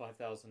just put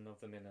 5,000 of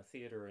them in a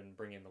theater and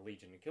bring in the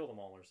Legion and kill them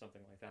all or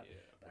something like that. Yeah.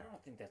 But I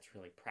don't think that's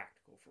really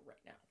practical for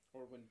right now.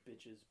 Or when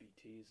bitches be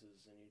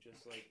teases and you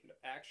just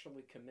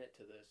actually commit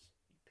to this,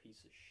 you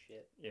piece of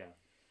shit. Yeah.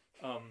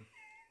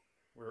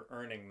 We're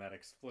earning that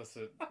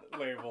explicit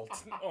label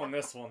on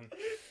this one.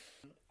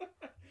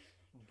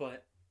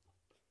 But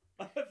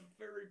I have a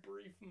very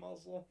brief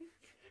muzzle.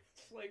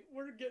 It's like,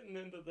 we're getting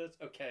into this.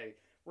 Okay,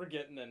 we're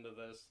getting into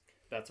this.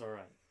 That's all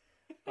right.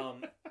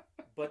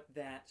 But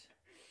that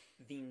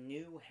the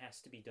new has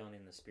to be done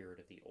in the spirit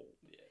of the old.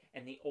 Yeah.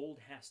 And the old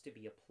has to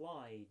be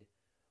applied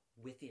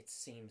with its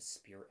same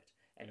spirit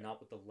and not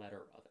with the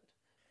letter of it.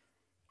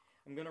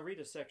 I'm going to read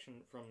a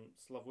section from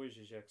Slavoj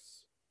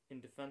Žižek's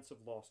In Defense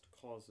of Lost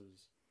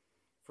Causes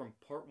from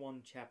Part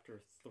 1,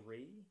 Chapter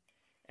 3,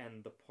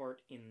 and the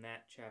part in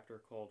that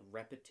chapter called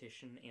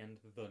Repetition and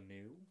the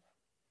New.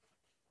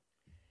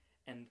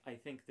 And I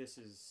think this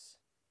is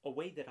a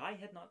way that I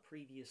had not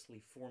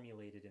previously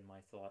formulated in my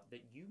thought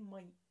that you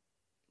might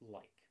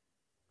like.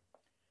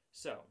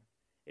 So,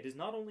 it is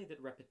not only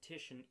that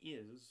repetition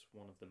is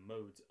one of the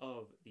modes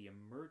of the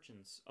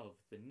emergence of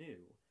the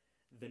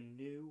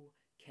new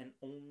can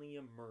only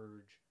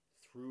emerge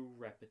through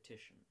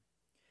repetition.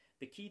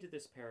 The key to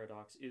this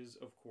paradox is,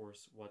 of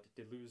course, what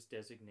Deleuze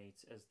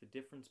designates as the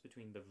difference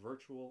between the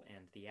virtual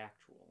and the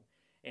actual,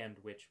 and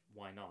which,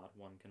 why not,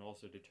 one can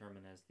also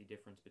determine as the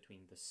difference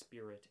between the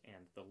spirit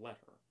and the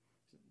letter,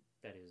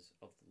 that is,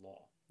 of the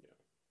law. Yeah.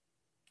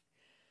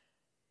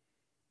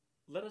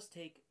 Let us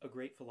take a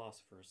great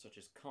philosopher such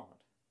as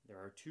Kant. There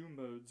are two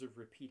modes of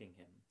repeating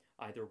him.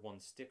 Either one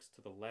sticks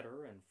to the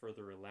letter and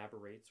further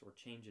elaborates or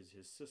changes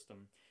his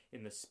system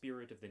in the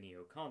spirit of the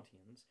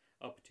Neo-Kantians,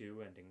 up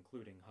to and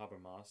including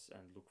Habermas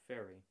and Luc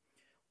Ferry,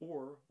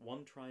 or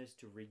one tries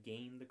to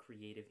regain the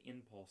creative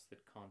impulse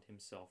that Kant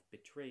himself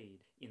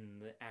betrayed in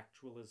the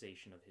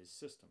actualization of his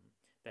system,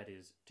 that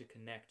is, to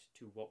connect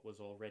to what was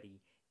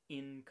already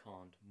in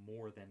Kant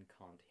more than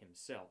Kant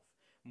himself,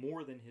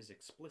 more than his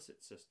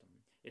explicit system,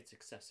 its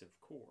excessive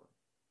core.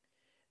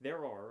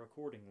 There are,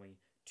 accordingly,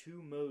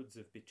 two modes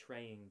of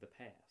betraying the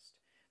past.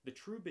 The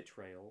true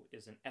betrayal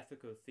is an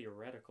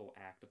ethico-theoretical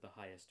act of the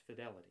highest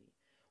fidelity.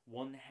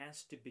 One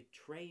has to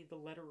betray the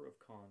letter of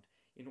Kant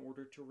in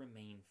order to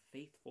remain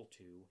faithful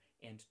to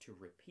and to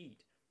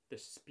repeat the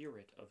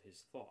spirit of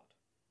his thought.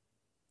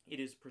 It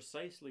is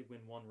precisely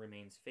when one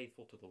remains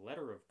faithful to the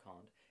letter of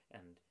Kant,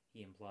 and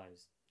he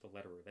implies the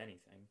letter of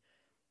anything,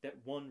 that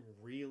one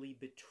really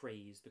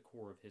betrays the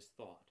core of his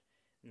thought,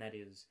 and that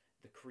is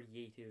the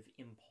creative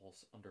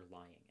impulse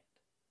underlying it.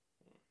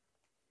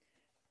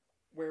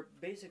 Where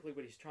basically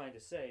what he's trying to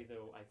say,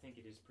 though I think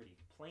it is pretty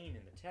plain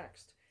in the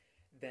text,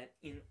 that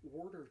in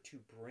order to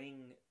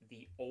bring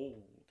the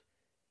old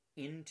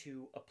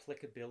into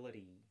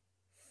applicability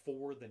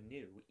for the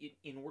new,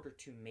 in order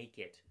to make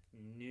it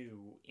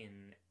new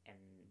in a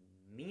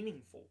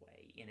meaningful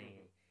way,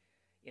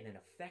 in an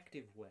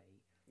effective way,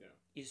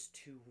 is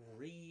to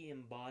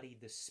re-embody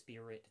the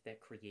spirit that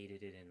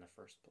created it in the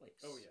first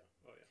place. Oh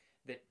yeah.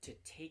 That to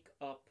take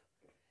up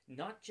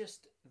not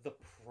just the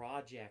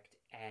project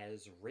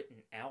as written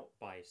out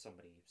by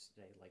somebody,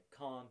 say, like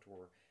Kant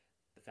or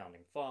the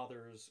Founding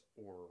Fathers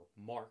or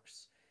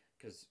Marx,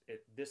 because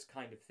this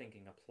kind of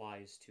thinking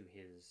applies to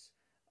his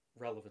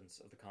relevance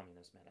of the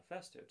Communist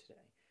Manifesto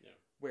today,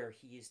 where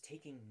he is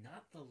taking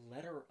not the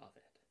letter of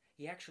it.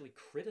 He actually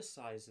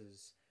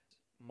criticizes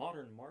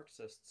modern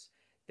Marxists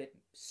that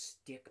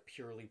stick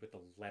purely with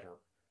the letter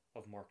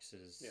of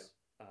Marx's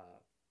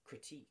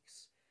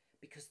critiques.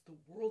 Because the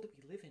world that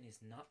we live in is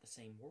not the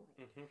same world.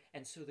 Mm-hmm.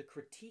 And so the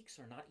critiques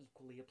are not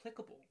equally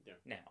applicable. Yeah.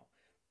 Now,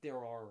 there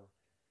are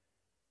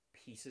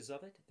pieces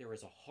of it. There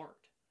is a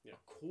heart, a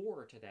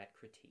core to that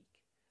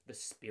critique, the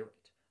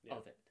spirit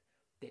of it,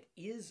 that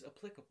is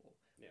applicable,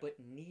 but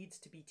needs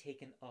to be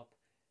taken up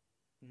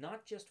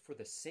not just for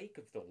the sake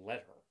of the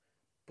letter,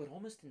 but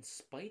almost in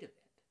spite of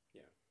it.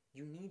 Yeah.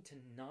 You need to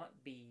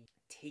not be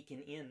taken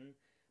in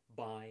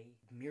by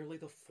merely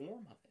the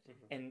form of it.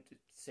 Mm-hmm. And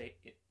say,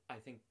 I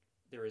think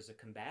there is a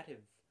combative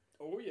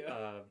It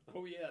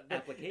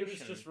application. was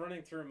just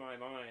running through my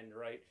mind,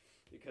 right?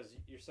 Because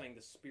you're saying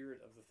the spirit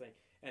of the thing.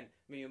 And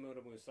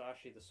Miyamoto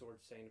Musashi, the Sword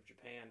Saint of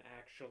Japan,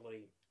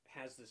 actually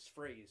has this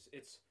phrase.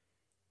 It's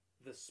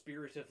the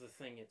spirit of the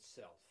thing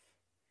itself.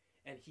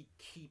 And he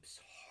keeps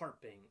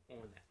harping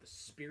on that. The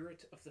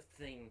spirit of the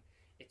thing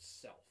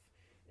itself.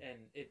 And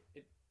it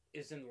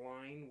is in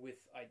line with,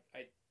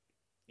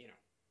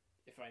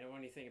 if I know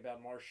anything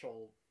about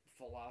martial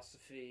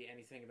philosophy,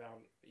 anything about,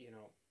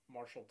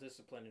 martial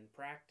discipline and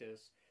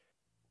practice,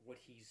 what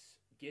he's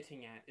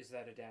getting at is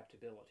that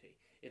adaptability.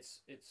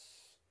 It's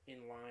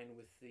in line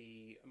with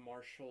the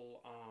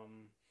martial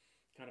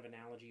kind of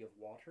analogy of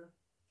water.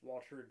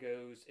 Water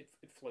goes, it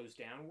flows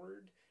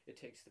downward, it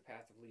takes the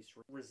path of least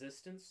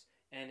resistance,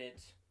 and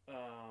it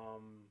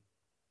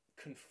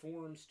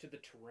conforms to the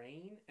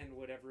terrain and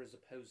whatever is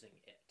opposing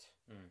it.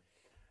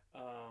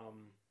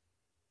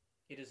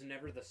 It is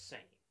never the same,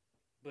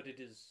 but it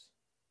is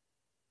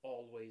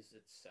always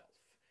itself.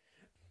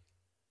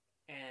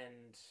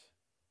 And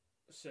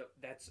so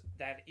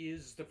that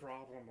is the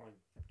problem on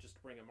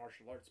just bringing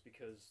martial arts,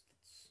 because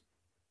it's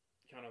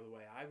kind of the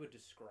way I would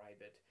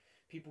describe it.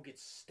 People get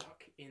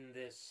stuck in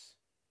this,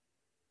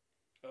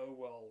 oh,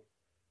 well,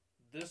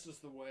 this is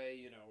the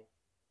way,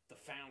 the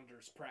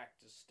founders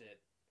practiced it,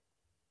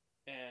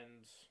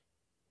 and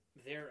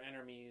their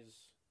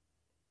enemies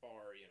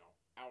are,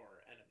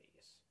 our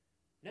enemies.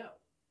 No.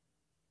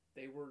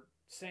 They were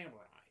samurai.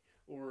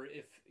 Or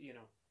if,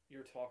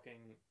 you're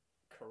talking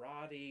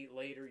karate,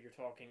 later you're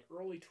talking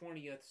early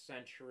 20th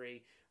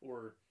century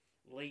or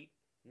late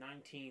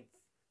 19th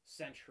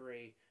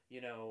century,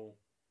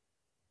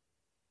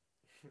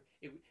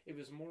 it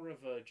was more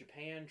of a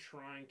Japan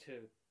trying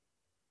to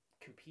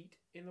compete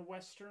in the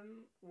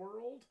Western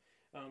world.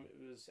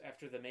 It was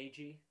after the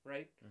Meiji,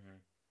 right? Mm-hmm.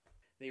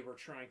 They were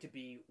trying to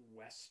be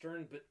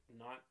Western, but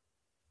not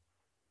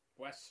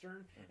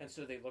Western. Mm-hmm. And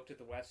so they looked at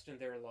the West and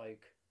they're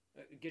like,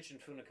 Gichin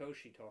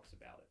Funakoshi talks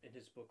about it in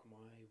his book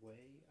My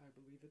Way, I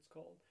believe it's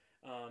called.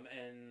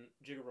 And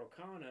Jigoro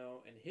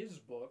Kano, in his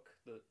book,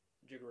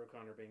 Jigoro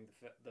Kano being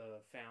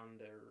the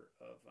founder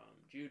of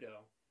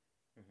judo,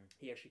 mm-hmm.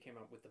 he actually came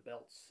up with the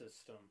belt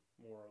system,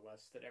 more or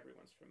less, that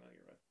everyone's familiar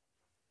with.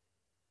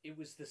 It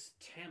was this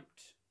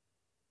attempt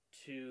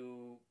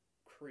to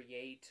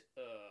create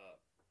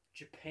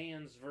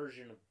Japan's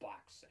version of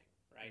boxing,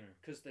 right?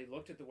 Because they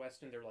looked at the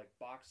West and they're like,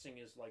 boxing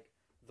is like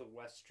the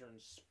Western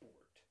sport.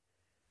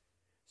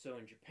 So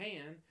in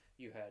Japan,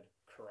 you had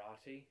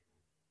karate,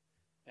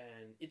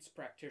 and its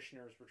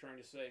practitioners were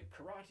trying to say,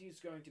 karate is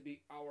going to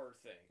be our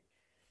thing.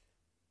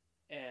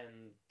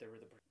 And there were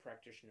the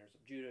practitioners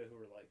of judo who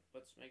were like,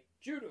 let's make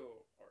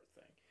judo our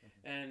thing.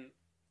 Mm-hmm. And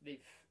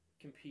they've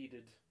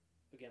competed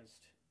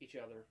against each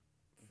other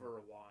for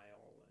a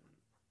while,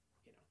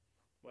 and,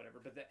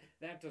 whatever. But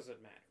that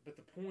doesn't matter. But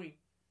the point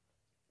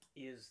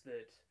is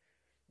that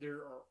there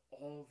are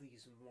all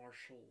these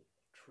martial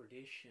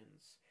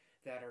traditions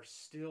that are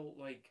still,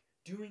 like,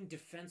 doing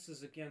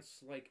defenses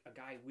against, like, a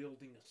guy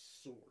wielding a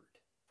sword.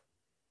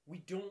 We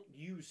don't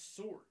use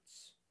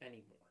swords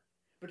anymore.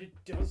 But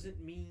it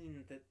doesn't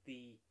mean that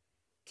the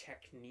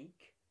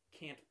technique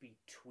can't be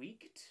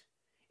tweaked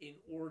in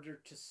order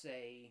to,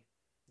 say,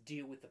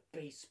 deal with a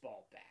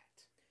baseball bat.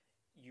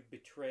 You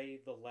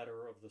betray the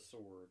letter of the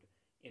sword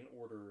in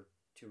order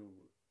to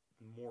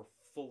more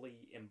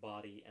fully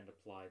embody and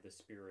apply the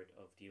spirit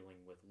of dealing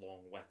with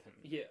long weapons.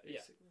 Yeah,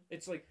 basically. Yeah.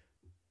 It's like,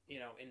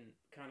 in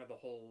kind of the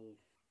whole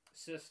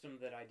system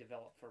that I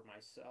developed for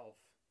myself,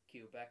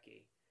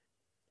 Kyobeki,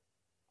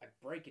 I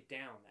break it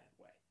down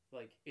that way.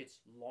 Like, it's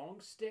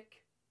long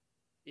stick,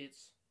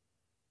 it's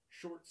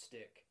short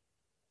stick,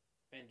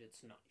 and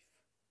it's knife.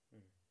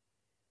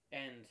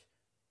 And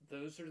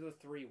those are the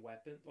three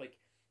weapons, like,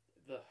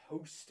 the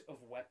host of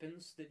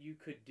weapons that you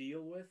could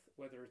deal with,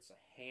 whether it's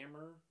a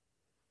hammer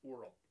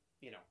or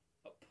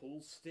a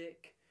pull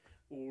stick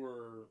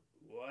or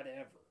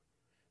whatever,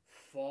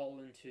 fall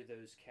into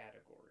those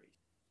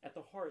categories. At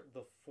the heart,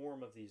 the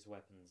form of these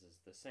weapons is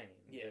the same.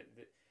 Yeah.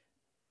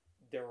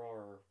 There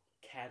are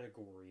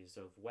categories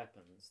of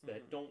weapons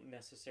that mm-hmm. don't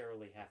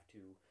necessarily have to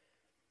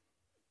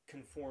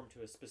conform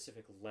to a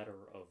specific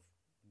letter of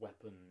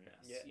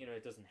weaponness. Yeah.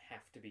 It doesn't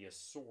have to be a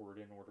sword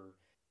in order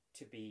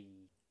to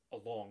be a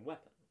long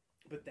weapon.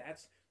 But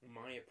that's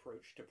my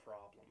approach to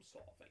problem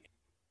solving.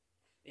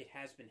 It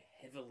has been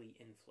heavily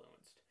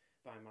influenced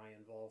by my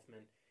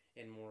involvement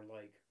in more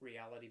like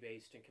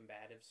reality-based and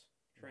combatives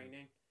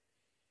training.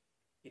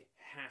 Mm-hmm. It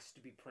has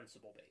to be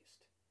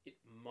principle-based. It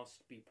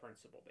must be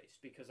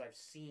principle-based, because I've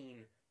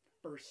seen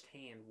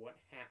firsthand what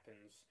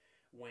happens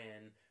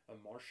when a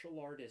martial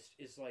artist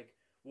is like,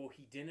 well,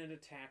 he didn't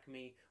attack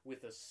me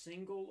with a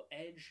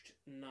single-edged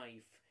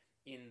knife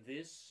in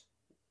this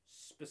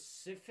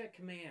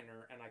specific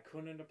manner, and I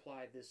couldn't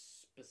apply this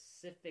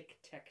specific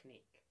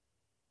technique.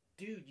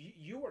 Dude,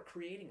 you are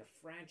creating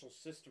a fragile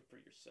system for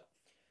yourself.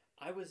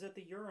 I was at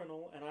the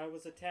urinal, and I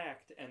was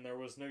attacked, and there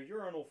was no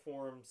urinal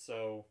form,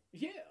 so...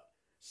 Yeah.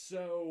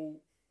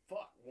 So,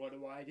 fuck, what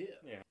do I do?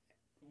 Yeah.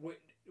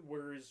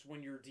 Whereas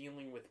when you're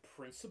dealing with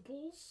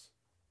principles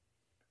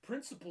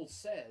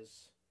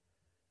says,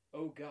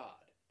 oh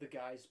God, the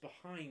guy's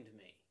behind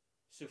me.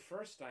 So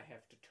first I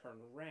have to turn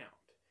around.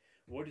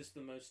 What is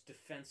the most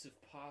defensive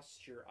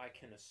posture I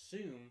can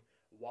assume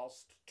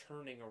whilst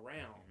turning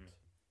around?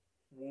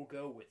 Mm-hmm. We'll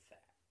go with that.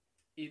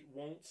 It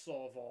won't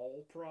solve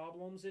all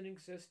problems in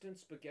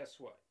existence, but guess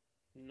what?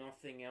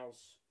 Nothing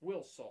else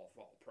will solve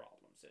all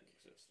problems in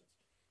existence.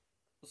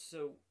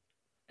 So,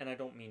 and I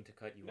don't mean to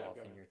cut you off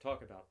in your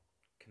talk about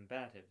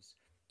combatives.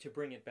 To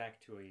bring it back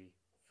to a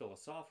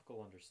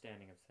philosophical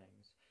understanding of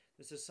things,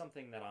 this is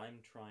something that I'm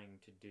trying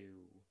to do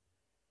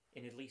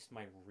in at least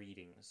my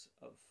readings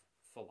of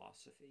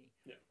philosophy.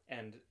 Yeah.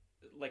 And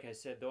like I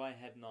said, though I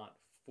had not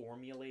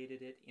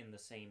formulated it in the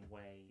same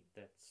way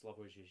that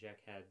Slavoj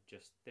Žižek had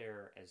just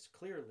there as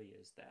clearly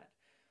as that,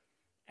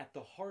 at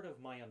the heart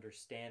of my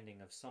understanding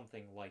of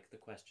something like the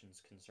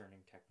questions concerning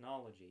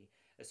technology,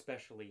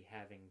 especially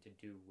having to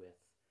do with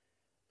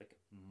like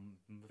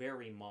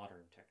very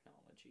modern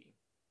technology,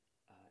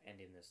 and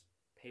in this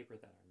paper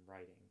that I'm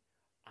writing,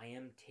 I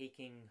am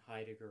taking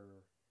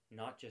Heidegger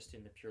not just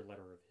in the pure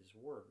letter of his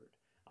word.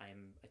 I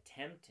am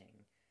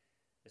attempting,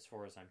 as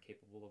far as I'm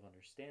capable of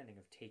understanding,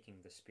 of taking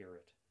the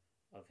spirit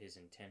of his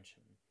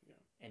intention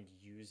and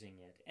using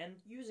it, and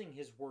using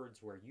his words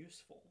where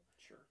useful,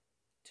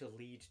 to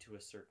lead to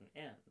a certain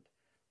end.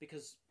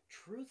 Because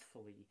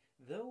truthfully,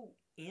 though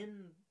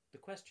in the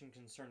question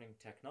concerning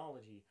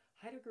technology,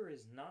 Heidegger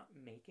is not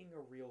making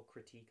a real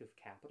critique of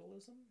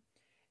capitalism,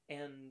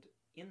 and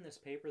in this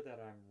paper that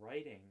I'm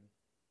writing,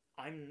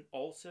 I'm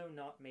also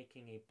not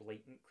making a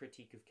blatant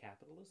critique of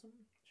capitalism.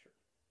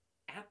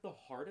 At the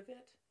heart of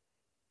it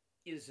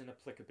is an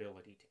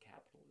applicability to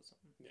capitalism.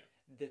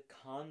 The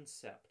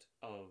concept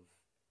of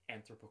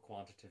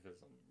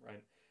anthropoquantitivism,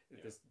 right?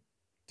 This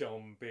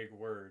dumb big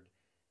word,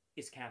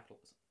 is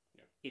capitalism.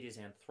 It is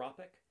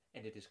anthropic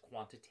and it is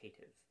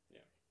quantitative.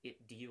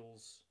 It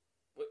deals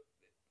with,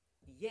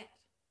 yet,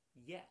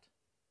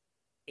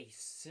 a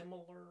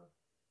similar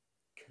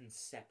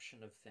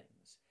conception of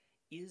things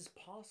is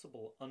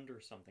possible under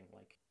something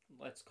like,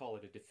 let's call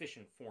it a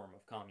deficient form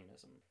of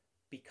communism,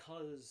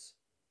 because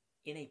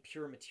in a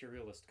pure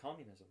materialist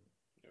communism,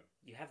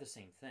 you have the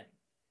same thing.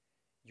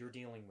 You're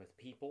dealing with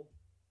people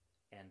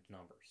and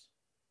numbers,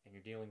 and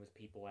you're dealing with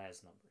people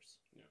as numbers,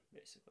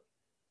 basically.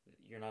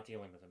 You're not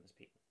dealing with them as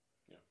people.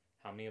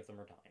 How many of them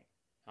are dying?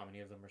 How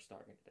many of them are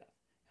starving to death?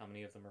 How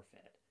many of them are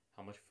fed?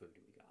 How much food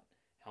do we got?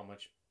 How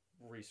much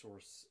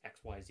resource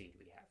XYZ do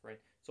we have, right?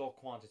 It's all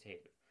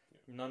quantitative.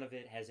 None of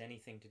it has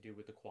anything to do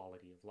with the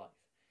quality of life.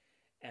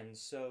 And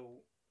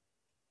so,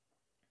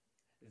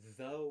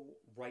 though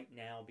right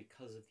now,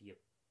 because of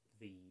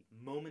the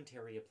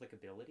momentary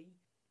applicability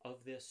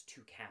of this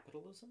to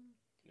capitalism,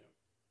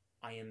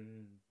 I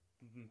am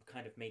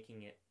kind of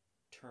making it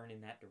turn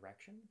in that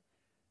direction.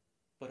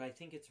 But I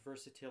think its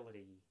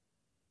versatility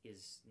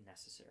is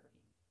necessary.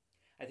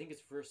 I think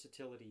its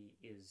versatility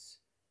is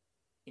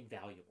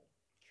invaluable.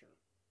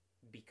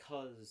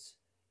 Because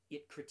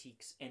it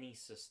critiques any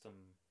system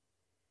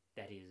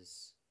that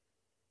is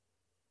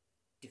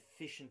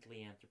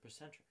deficiently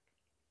anthropocentric,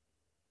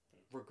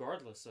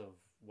 regardless of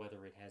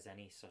whether it has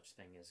any such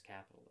thing as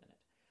capital in it.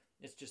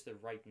 It's just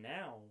that right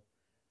now,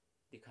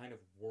 the kind of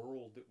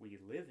world that we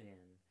live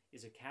in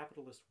is a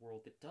capitalist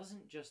world that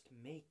doesn't just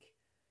make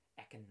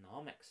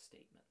economic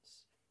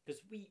statements.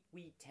 Because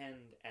we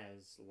tend,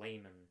 as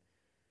laymen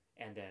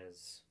and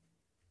as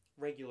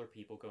regular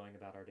people going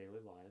about our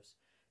daily lives,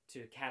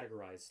 to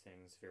categorize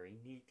things very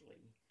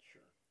neatly.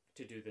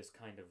 To do this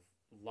kind of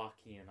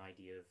Lockean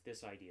idea of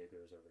this idea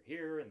goes over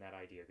here and that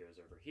idea goes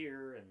over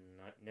here, and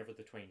never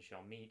the twain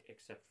shall meet,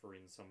 except for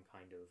in some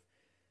kind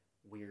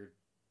of weird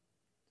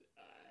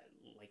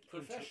like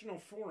professional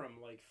forum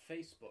like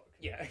Facebook.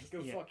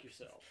 Go fuck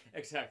yourself.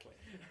 Exactly.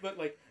 But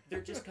like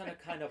they're just gonna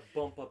kind of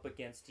bump up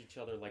against each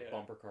other like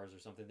bumper cars or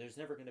something. There's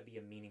never going to be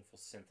a meaningful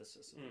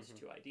synthesis of these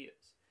two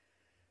ideas.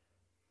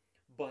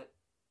 But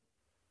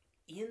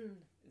in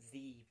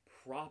the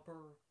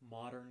proper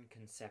modern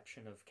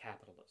conception of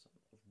capitalism,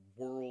 of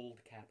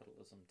world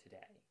capitalism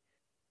today,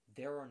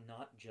 there are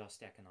not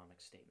just economic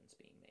statements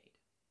being made.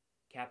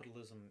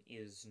 Capitalism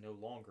is no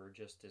longer,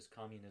 just as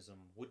communism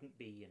wouldn't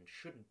be and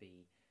shouldn't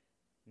be,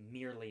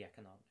 merely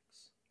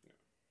economics.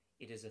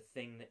 It is a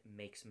thing that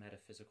makes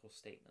metaphysical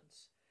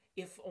statements,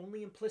 if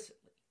only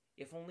implicitly,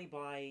 if only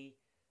by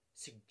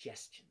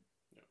suggestion.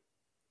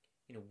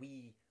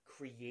 We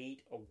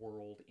create a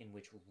world in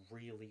which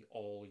really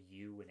all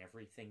you and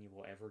everything you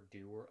will ever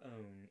do or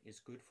own is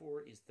good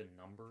for is the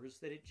numbers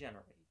that it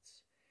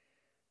generates.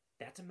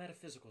 That's a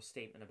metaphysical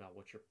statement about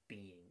what your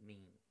being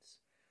means.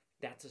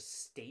 That's a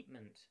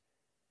statement,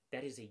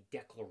 that is a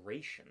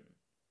declaration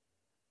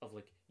of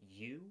like,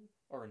 you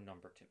are a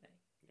number to me.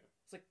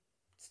 It's like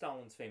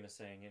Stalin's famous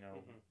saying,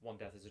 one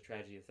death is a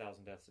tragedy,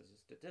 1,000 deaths is a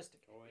statistic.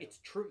 It's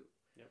true.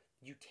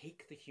 You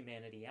take the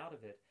humanity out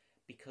of it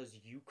because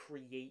you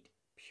create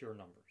pure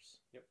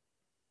numbers.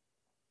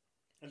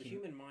 And the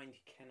human mind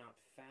cannot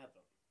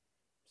fathom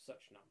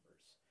such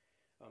numbers,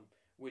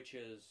 which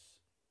is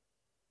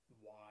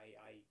why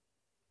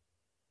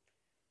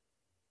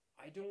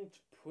I don't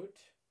put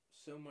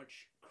so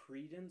much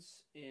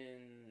credence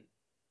in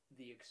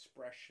the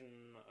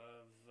expression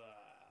of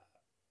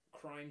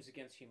crimes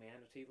against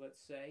humanity,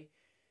 let's say,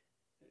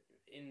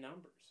 in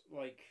numbers.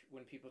 Like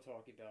when people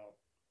talk about,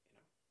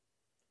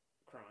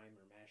 crime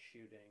or mass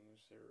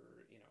shootings or,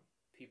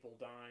 people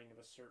dying of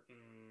a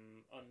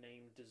certain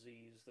unnamed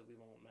disease that we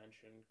won't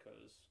mention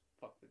because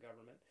fuck the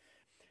government.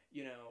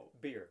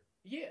 Beer.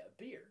 Yeah,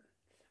 beer.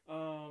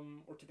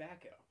 Or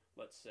tobacco,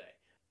 let's say.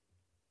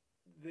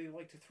 They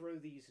like to throw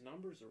these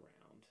numbers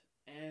around,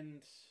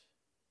 and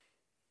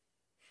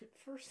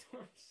first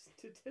off,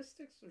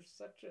 statistics are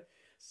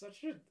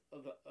such a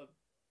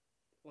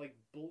like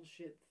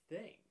bullshit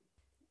thing.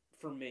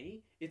 For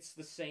me, it's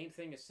the same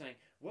thing as saying,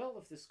 well,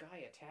 if this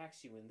guy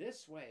attacks you in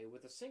this way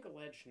with a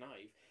single-edged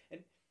knife,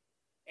 and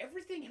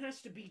everything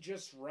has to be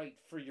just right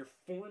for your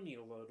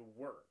formula to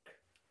work.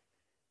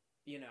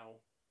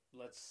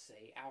 let's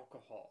say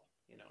alcohol.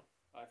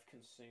 I've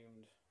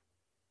consumed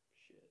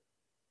shit.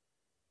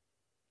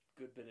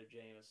 Good bit of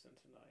Jameson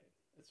tonight.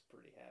 It's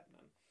pretty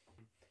happening.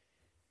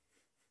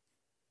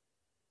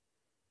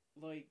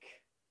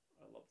 Like,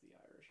 I love the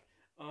Irish.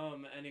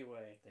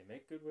 Anyway. They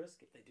make good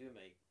whiskey. They do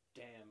make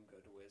damn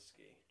good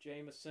whiskey.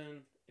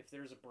 Jameson, if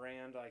there's a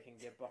brand I can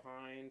get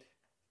behind,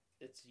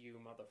 it's you,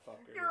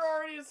 motherfuckers. You're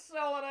already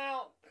selling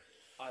out!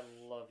 I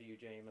love you,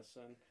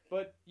 Jameson.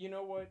 But you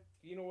know what?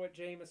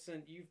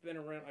 Jameson? You've been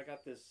around. I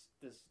got this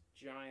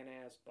giant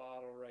ass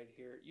bottle right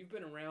here. You've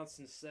been around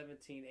since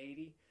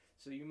 1780,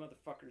 so you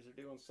motherfuckers are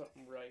doing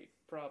something right.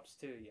 Props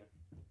to you.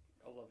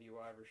 I love you,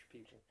 Irish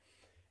people.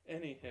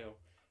 Anywho,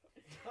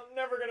 I'm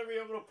never gonna be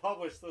able to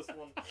publish this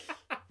one.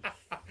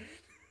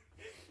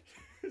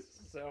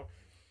 So,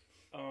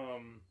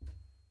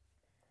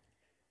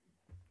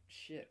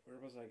 shit. Where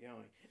was I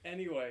going?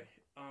 Anyway.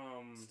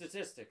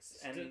 Statistics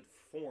and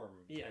form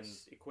and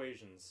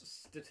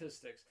equations.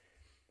 Statistics.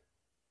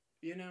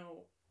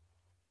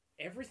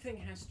 Everything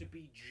has to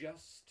be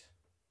just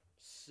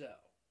so,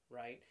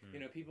 right?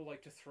 People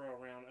like to throw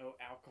around,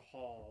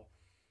 alcohol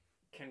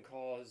can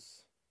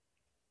cause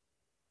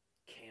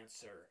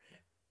cancer.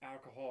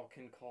 Alcohol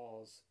can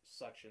cause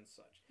such and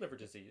such. Liver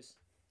disease.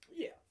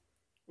 Yeah.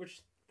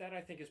 Which, that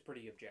I think is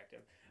pretty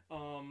objective.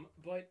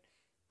 But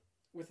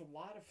with a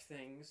lot of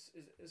things,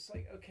 it's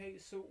like, okay,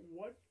 so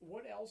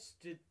what else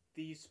did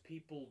these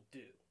people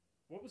do?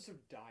 What was their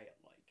diet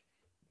like?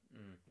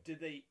 Did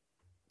they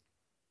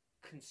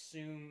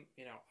consume,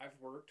 I've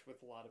worked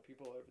with a lot of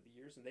people over the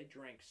years, and they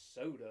drank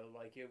soda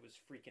like it was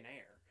freaking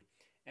air.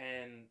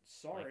 And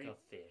sorry. Like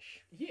a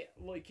fish. Yeah,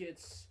 like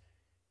it's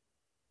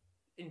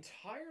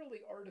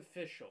entirely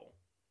artificial.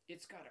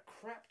 It's got a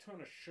crap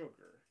ton of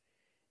sugar.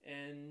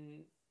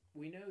 And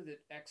we know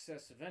that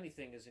excess of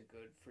anything isn't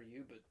good for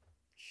you, but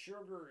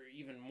sugar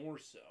even more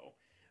so.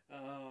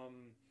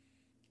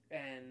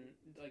 And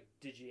like,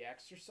 did you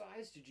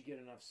exercise? Did you get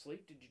enough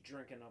sleep? Did you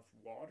drink enough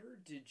water?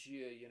 Did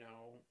you,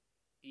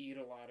 eat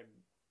a lot of,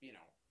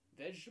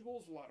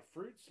 vegetables, a lot of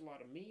fruits, a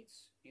lot of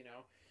meats?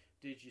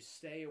 Did you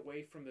stay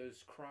away from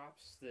those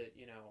crops that,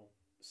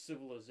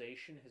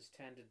 civilization has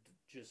tended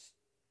to just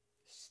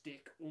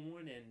stick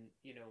on and,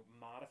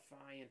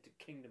 modify into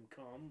kingdom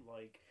come,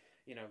 like,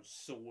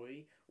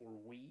 soy or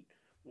wheat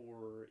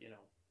or,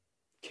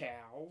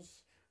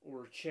 cows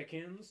or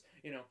chickens?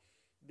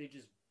 They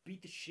just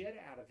beat the shit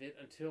out of it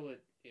until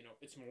it,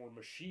 it's more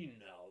machine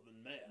now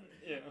than man.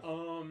 Yeah.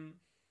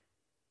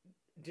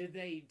 Did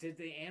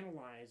they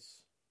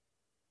analyze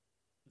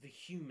the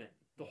human,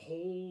 the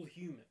whole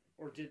human?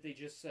 Or did they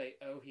just say,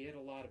 oh, he had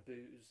a lot of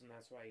booze and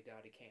that's why he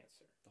died of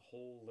cancer? The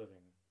whole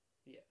living.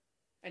 Yeah.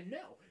 And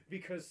no,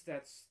 because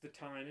that's the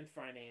time and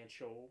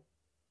financial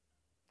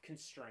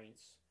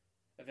constraints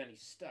of any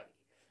study.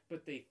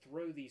 But they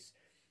throw these...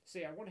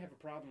 See, I wouldn't have a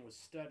problem with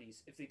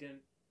studies if they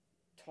didn't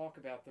talk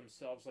about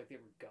themselves like they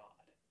were God.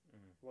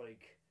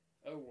 Like,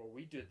 oh, well,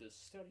 we did this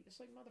study. It's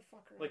like,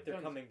 motherfucker. Like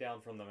they're coming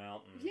down from the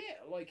mountain.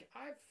 Yeah, like,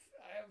 I've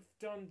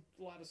done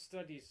a lot of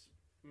studies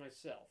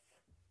myself.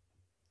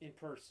 In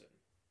person.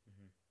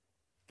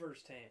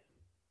 Firsthand.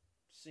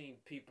 Seeing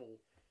people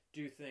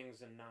do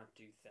things and not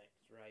do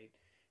things, right?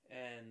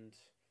 And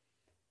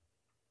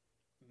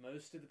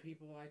most of the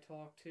people I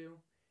talk to,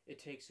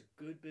 it takes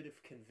a good bit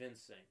of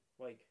convincing.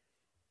 Like,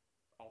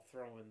 I'll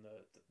throw in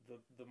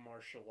the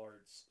martial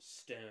arts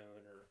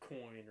stone or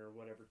coin or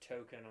whatever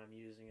token I'm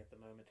using at the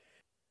moment.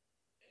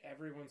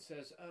 Everyone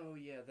says, oh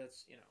yeah,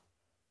 that's,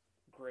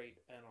 great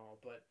and all,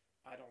 but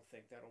I don't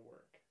think that'll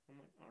work. I'm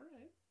like,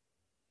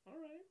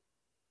 all right,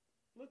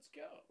 let's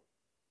go.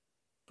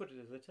 Put it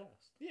to the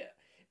test. Yeah,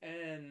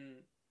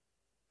 and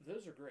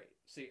those are great.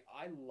 See,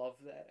 I love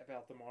that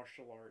about the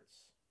martial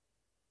arts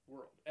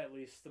world, at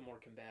least the more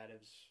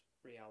combatives,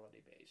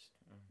 reality-based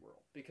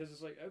world. Because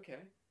it's like, okay,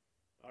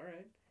 all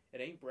right,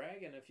 it ain't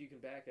bragging if you can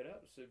back it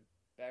up, so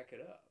back it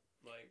up.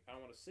 Like, I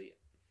want to see it.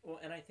 Well,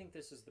 and I think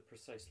this is the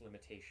precise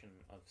limitation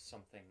of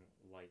something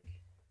like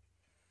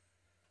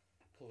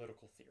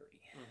political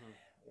theory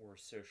or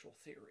social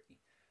theory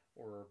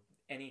or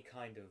any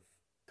kind of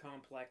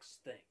complex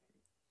thing.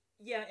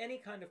 Yeah, any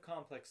kind of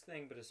complex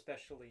thing, but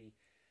especially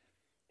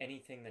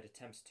anything that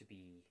attempts to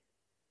be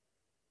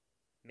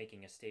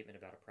making a statement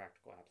about a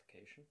practical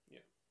application. Yeah.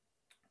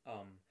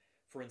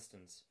 For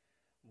instance,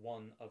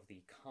 one of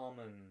the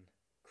common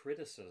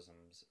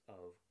criticisms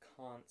of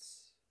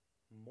Kant's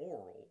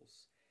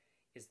morals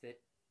is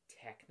that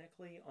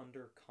technically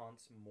under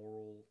Kant's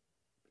moral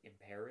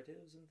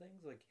imperatives and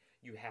things, like,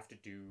 you have to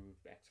do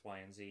X, Y,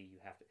 and Z, you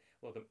have to...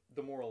 Well,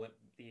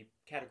 the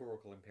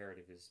categorical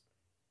imperative is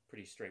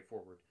pretty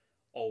straightforward.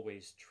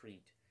 Always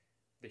treat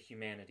the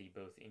humanity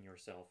both in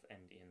yourself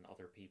and in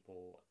other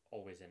people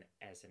always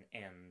as an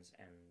ends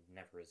and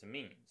never as a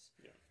means.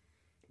 Yeah.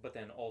 But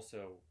then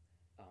also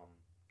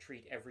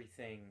treat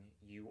everything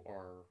you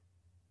are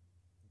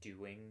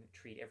doing,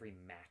 treat every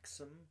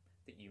maxim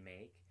that you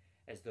make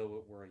as though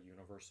it were a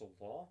universal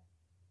law.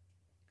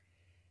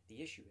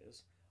 The issue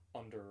is,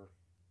 under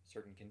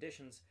certain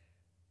conditions,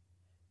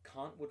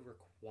 Kant would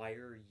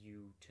require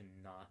you to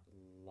not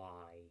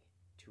lie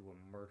to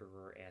a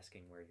murderer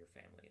asking where your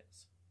family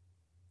is.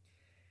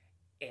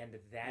 And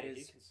that is...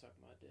 You can suck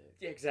my dick.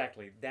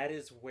 Exactly. That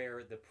is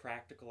where the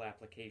practical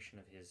application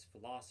of his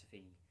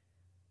philosophy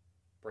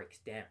breaks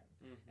down.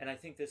 Mm-hmm. And I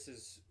think this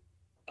is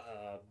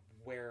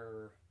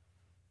where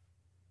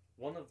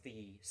one of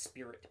the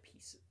spirit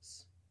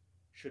pieces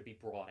should be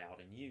brought out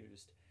and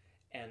used.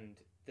 And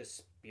the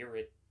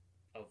spirit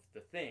of the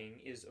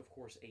thing is, of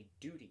course, a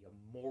duty,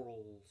 a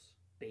morals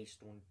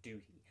based on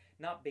duty,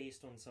 not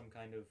based on some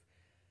kind of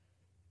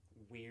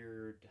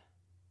weird,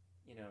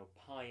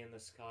 pie in the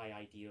sky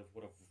idea of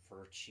what a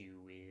virtue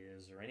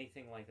is or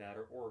anything like that,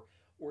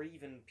 or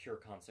even pure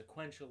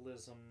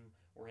consequentialism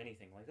or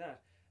anything like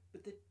that,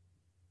 but that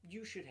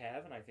you should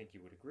have, and I think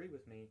you would agree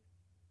with me,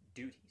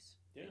 duties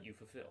that you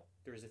fulfill.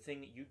 There's a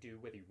thing that you do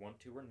whether you want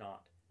to or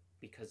not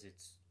because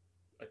it's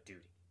a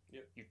duty.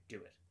 Yep. You do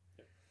it.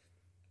 Yep.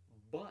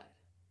 But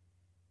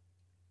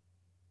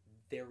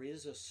there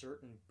is a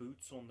certain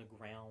boots on the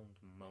ground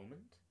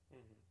moment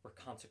where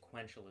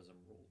consequentialism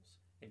rules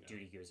and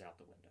duty goes out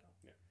the window.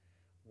 Yeah.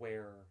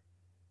 Where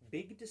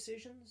big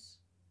decisions,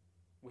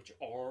 which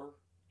are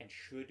and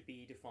should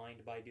be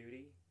defined by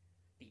duty,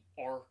 the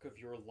arc of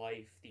your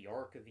life, the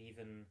arc of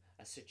even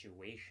a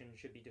situation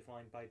should be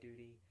defined by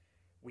duty.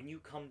 When you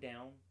come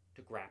down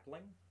to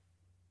grappling,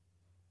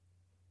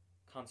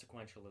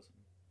 consequentialism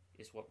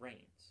is what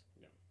reigns.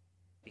 Yeah.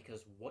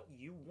 Because what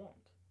you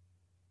want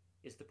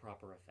is the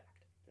proper effect.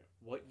 Yeah.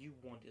 What you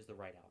want is the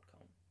right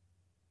outcome.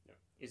 Yeah.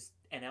 Is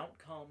an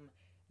outcome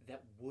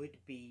that would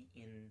be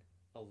in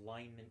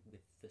alignment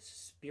with the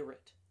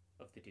spirit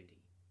of the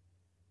duty,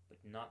 but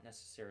not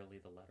necessarily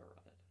the letter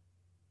of it.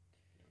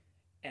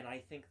 Yeah. And I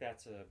think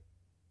that's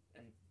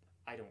and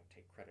I don't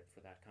take credit for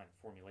that kind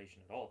of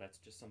formulation at all. That's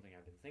just something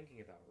I've been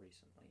thinking about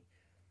recently,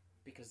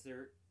 because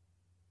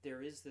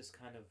there is this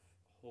kind of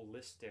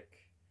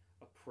holistic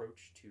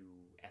approach to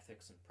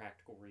ethics and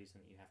practical reason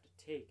that you have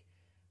to take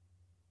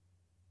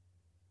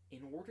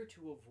in order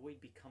to avoid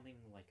becoming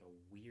like a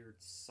weird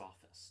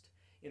sophist,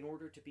 in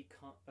order to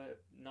become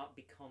not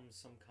become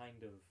some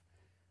kind of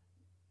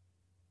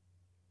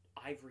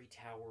ivory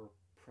tower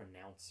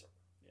pronouncer.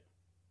 Yeah.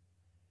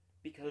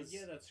 Because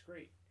that's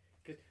great.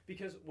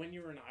 Because when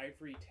you're an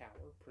ivory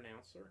tower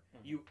pronouncer,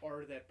 you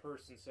are that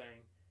person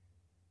saying,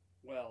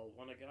 well,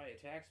 when a guy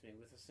attacks me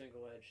with a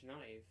single-edged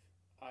knife,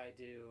 I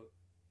do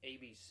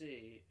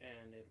ABC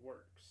and it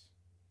works.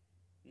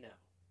 No.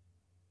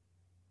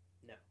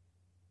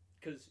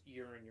 Because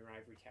you're in your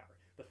ivory tower.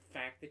 The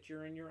fact that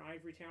you're in your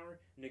ivory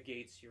tower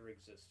negates your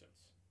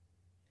existence.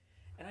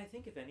 And I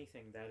think, if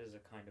anything, that is a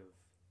kind of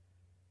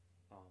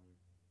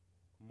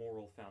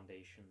moral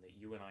foundation that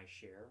you and I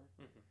share.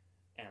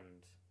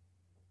 And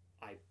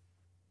I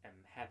am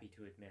happy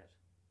to admit,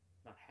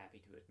 not happy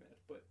to admit,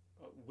 but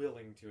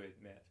willing to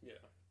admit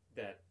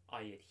that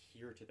I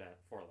adhere to that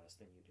far less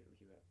than you do.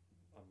 You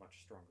have a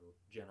much stronger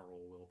general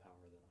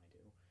willpower than I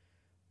do.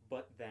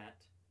 But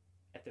that,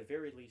 at the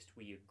very least,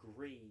 we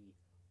agree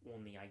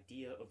on the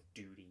idea of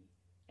duty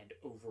and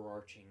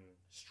overarching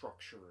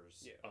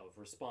structures of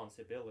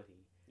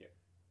responsibility. Yeah.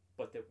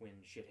 But that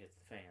when shit hits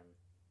the fan,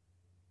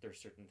 there's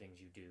certain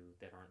things you do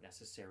that aren't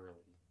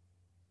necessarily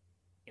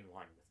in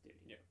line with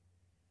duty. Yeah.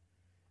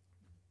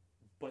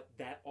 But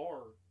that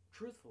are,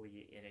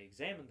 truthfully, and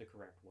examined the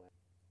correct way,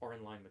 are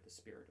in line with the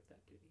spirit of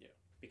that duty. Yeah.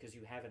 Because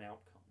you have an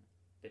outcome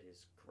that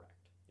is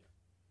correct. Yeah.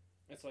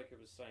 It's like I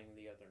was saying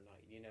the other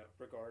night,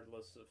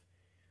 regardless of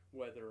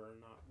whether or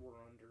not we're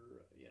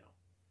under,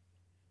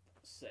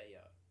 say,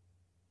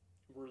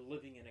 we're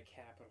living in a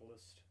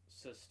capitalist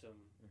system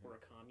or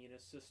a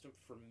communist system.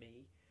 For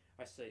me,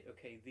 I say,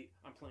 okay,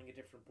 I'm playing a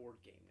different board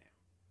game now.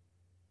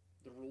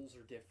 The rules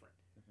are different.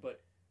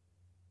 But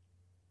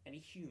any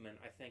human,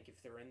 I think,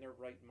 if they're in their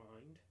right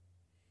mind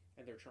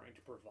and they're trying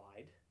to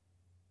provide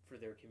for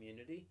their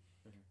community,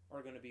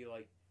 are going to be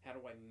like, how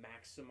do I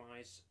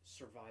maximize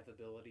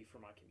survivability for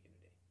my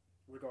community,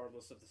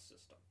 regardless of the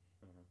system?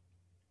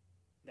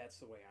 That's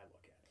the way I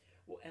look at it.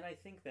 Well, and I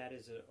think that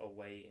is a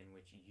way in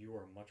which you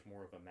are much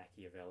more of a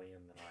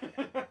Machiavellian than I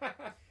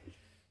am.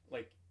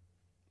 Like,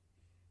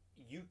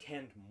 you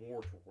tend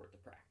more toward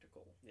the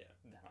practical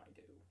than I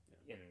do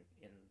in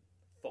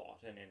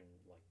thought and in,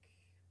 like,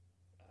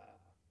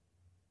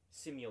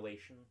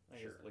 simulation. I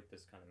guess, like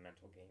this kind of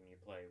mental game you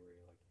play where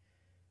you're like,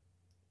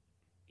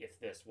 if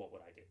this, what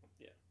would I do?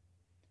 Yeah.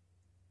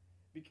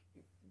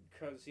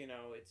 Because,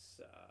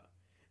 it's,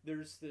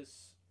 there's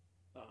this,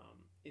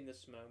 in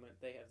this moment,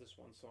 they have this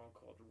one song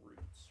called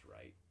Roots,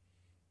 right?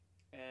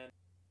 And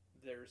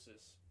there's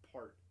this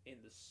part in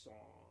the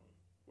song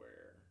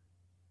where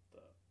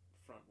the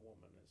front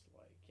woman is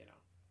like,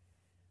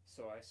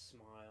 so I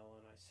smile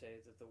and I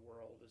say that the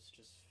world is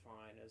just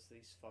fine as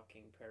these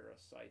fucking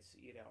parasites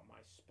eat out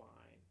my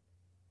spine.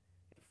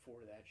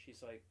 Before that, she's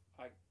like,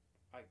 I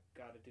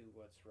gotta do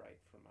what's right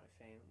for my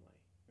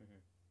family.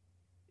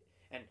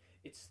 And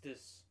it's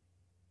this,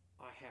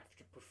 I have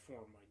to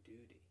perform my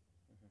duty.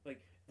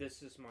 Like,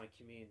 this is my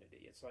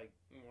community. It's like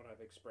what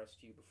I've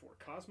expressed to you before.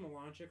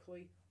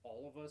 Cosmologically,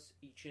 all of us,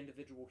 each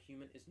individual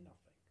human, is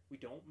nothing. We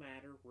don't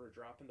matter. We're a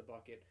drop in the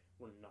bucket.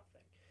 We're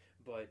nothing.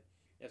 But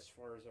as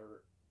far as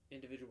our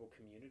individual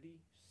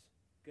communities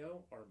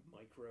go, our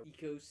micro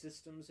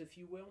ecosystems, if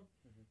you will,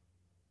 mm-hmm.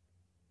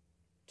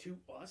 to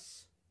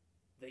us,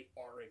 they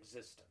are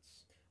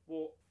existence.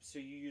 Well, so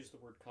you use the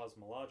word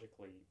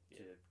cosmologically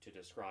to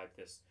describe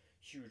this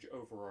huge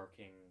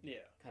overarching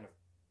kind of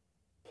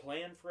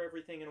plan for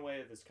everything in a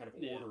way, this kind of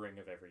ordering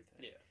of everything.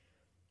 Yeah.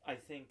 I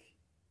think,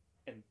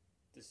 and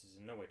this is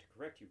in no way to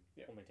correct you,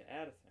 only to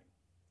add a thing,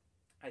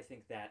 I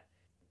think that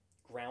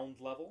ground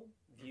level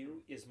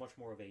view is much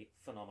more of a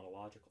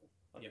phenomenological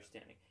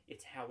understanding.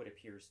 It's how it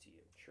appears to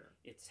you. Sure.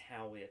 It's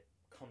how it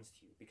comes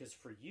to you. Because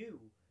for you,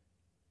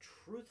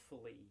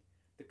 truthfully,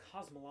 the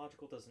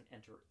cosmological doesn't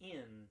enter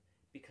in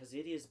because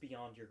it is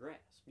beyond your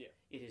grasp. Yeah.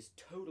 It is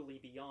totally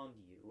beyond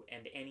you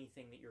and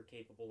anything that you're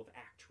capable of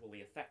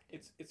actually affecting.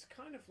 It's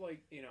kind of like,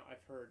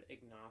 I've heard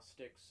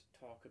agnostics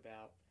talk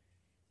about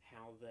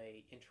how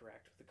they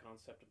interact with the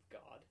concept of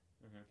God.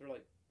 Mm-hmm. They're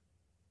like,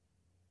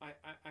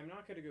 I'm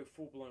not going to go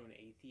full-blown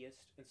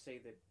atheist and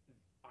say that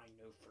I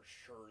know for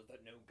sure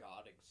that no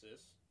God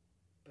exists,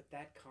 but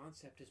that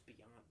concept is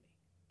beyond me.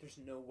 There's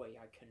no way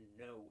I can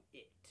know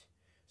it,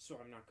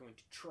 so I'm not going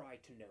to try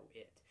to know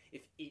it.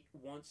 If it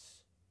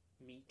wants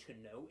me to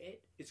know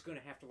it, it's going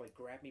to have to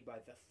grab me by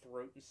the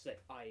throat and say,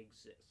 I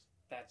exist.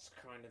 That's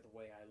kind of the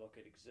way I look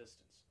at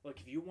existence. Like,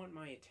 if you want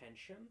my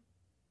attention,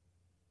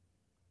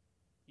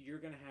 you're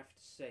going to have to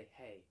say,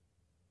 hey,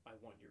 I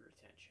want your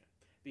attention.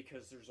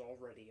 Because there's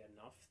already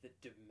enough that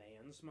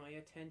demands my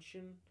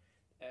attention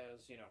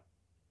as,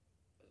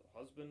 as a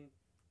husband,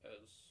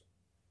 as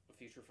a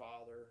future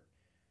father.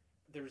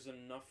 There's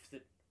enough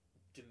that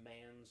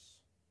demands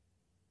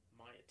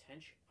my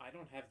attention. I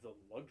don't have the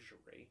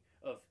luxury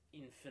of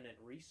infinite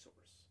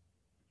resource.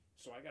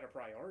 So I got to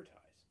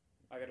prioritize.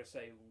 I got to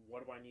say,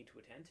 what do I need to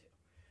attend to?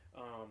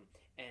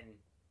 And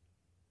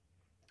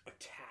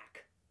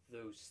attack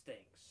those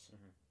things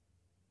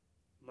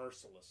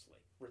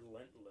mercilessly,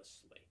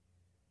 relentlessly,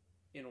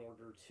 in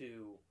order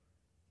to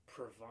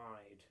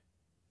provide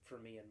for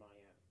me and my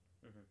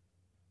own.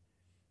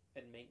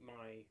 And make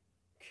my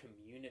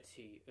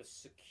community as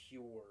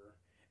secure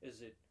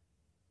as it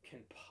can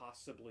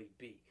possibly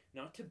be.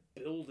 Not to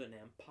build an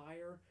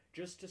empire,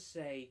 just to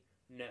say,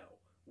 no,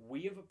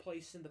 we have a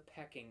place in the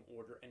pecking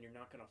order and you're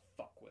not going to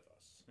fuck with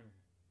us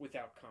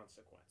without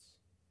consequence.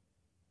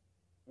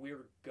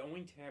 We're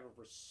going to have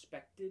a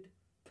respected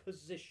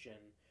position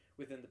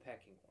within the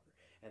pecking order.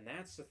 And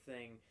that's the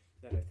thing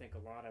that I think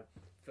a lot of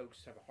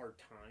folks have a hard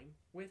time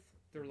with.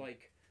 They're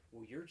like,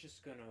 well, you're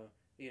just going to,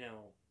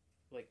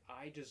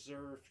 I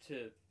deserve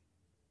to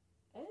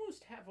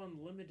almost have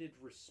unlimited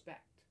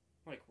respect.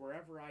 Like,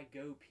 wherever I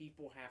go,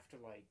 people have to,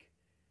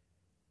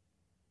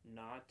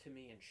 nod to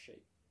me and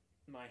shake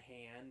my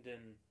hand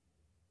and,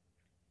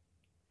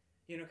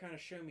 kind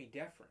of show me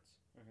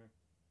deference.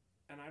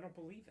 And I don't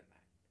believe in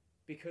that.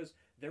 Because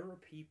there are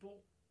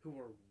people who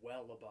are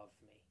well above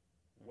me.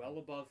 Well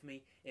above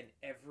me in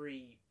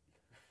every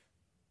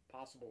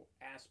possible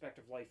aspect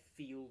of life,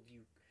 field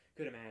you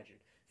could imagine.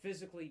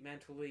 Physically,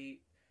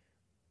 mentally,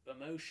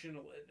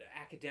 emotional,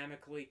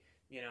 academically,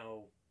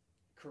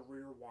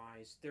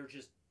 career-wise, they're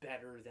just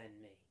better than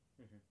me.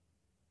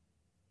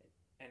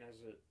 And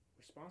as a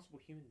responsible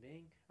human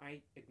being,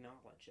 I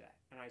acknowledge that.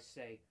 And I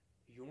say,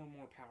 you're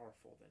more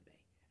powerful than me.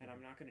 And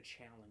I'm not going to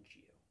challenge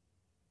you.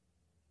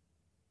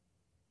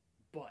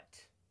 But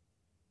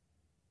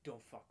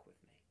don't fuck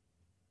with me.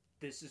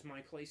 This is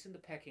my place in the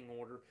pecking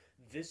order.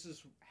 This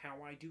is how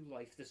I do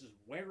life. This is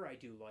where I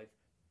do life.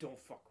 Don't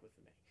fuck with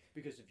me.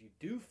 Because if you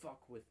do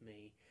fuck with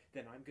me,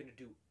 then I'm going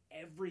to do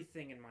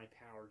everything in my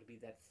power to be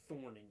that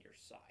thorn in your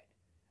side.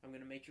 I'm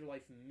going to make your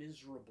life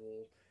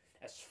miserable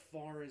as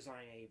far as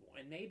I'm able.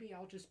 And maybe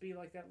I'll just be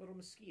like that little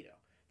mosquito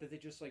that they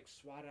just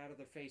swat out of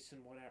their face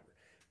and whatever.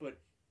 But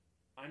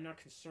I'm not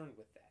concerned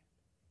with that.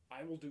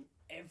 I will do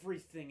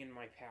everything in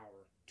my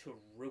power to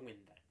ruin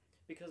them.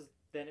 Because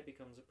then it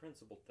becomes a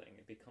principled thing.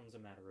 It becomes a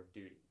matter of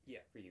duty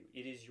for you.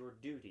 It is your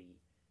duty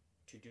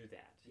to do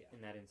that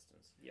in that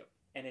instance.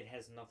 And it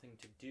has nothing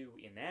to do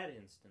in that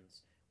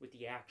instance with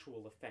the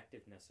actual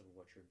effectiveness of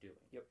what you're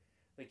doing.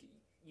 Like,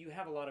 you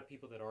have a lot of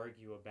people that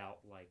argue about,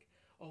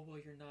 oh, well,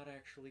 you're not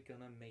actually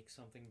going to make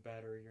something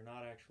better. You're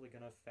not actually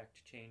going to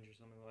affect change or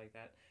something like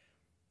that.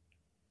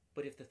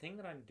 But if the thing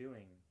that I'm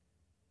doing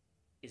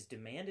is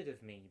demanded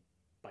of me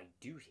by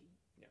duty,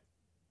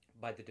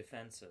 by the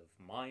defense of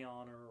my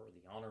honor or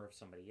the honor of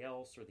somebody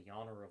else or the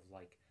honor of,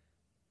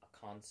 a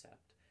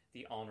concept,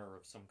 the honor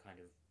of some kind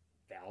of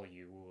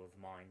value of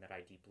mine that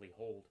I deeply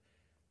hold,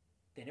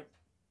 then it,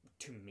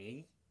 to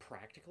me,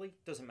 practically,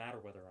 doesn't matter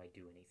whether I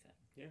do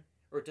anything.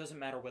 Or it doesn't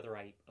matter whether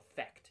I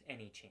affect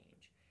any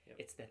change.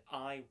 It's that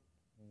I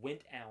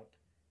went out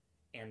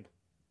and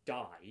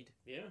died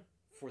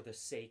for the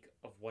sake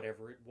of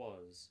whatever it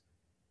was,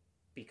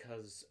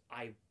 because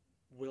I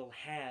will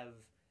have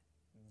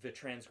the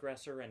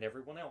transgressor and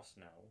everyone else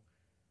know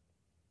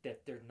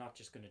that they're not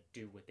just going to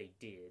do what they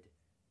did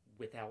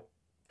without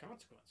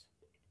consequence.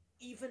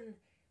 Even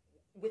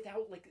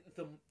without, like,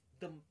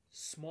 the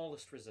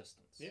smallest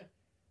resistance. Yeah.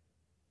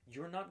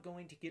 You're not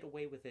going to get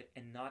away with it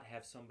and not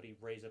have somebody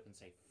raise up and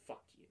say,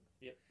 fuck you.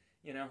 Yep.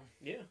 You know?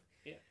 Yeah,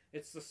 yeah.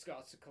 It's the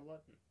Scots of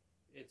Culloden.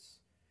 It's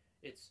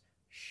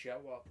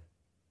show up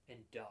and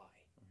die.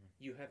 Mm-hmm.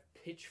 You have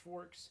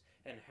pitchforks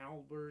and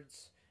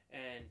halberds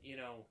and, you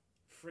know,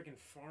 friggin'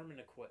 farming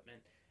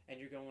equipment, and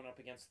you're going up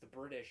against the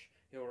British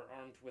who are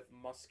armed with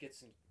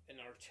muskets and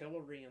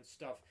artillery and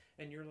stuff,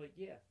 and you're like,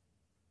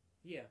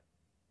 yeah,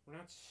 we're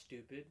not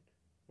stupid.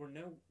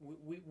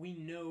 We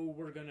know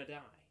we're gonna die.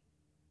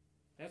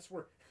 That's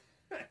where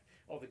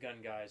all the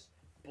gun guys,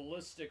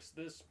 ballistics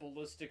this,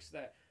 ballistics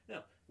that.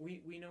 No,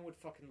 we know what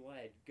fucking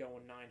lead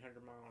going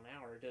 900 mile an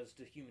hour does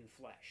to human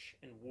flesh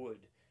and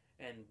wood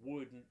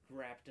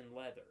wrapped in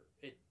leather.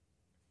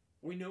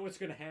 We know what's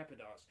gonna happen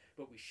to us,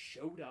 but we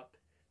showed up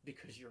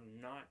because you're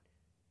not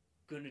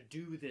gonna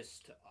do this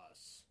to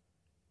us.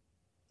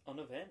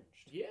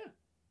 Unavenged. Yeah.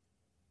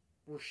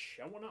 We're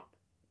showing up.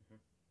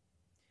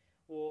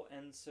 Well,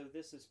 and so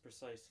this is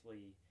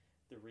precisely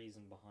the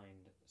reason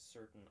behind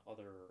certain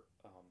other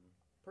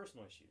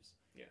personal issues.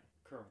 Yeah.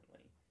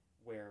 Currently,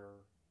 where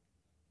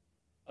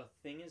a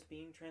thing is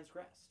being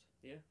transgressed.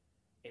 Yeah.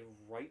 A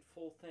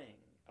rightful thing,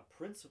 a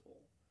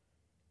principle,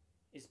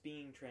 is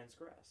being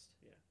transgressed.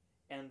 Yeah.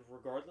 And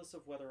regardless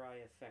of whether I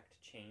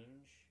affect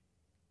change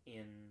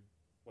in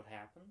what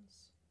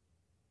happens,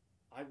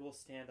 I will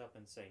stand up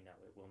and say, no,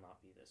 it will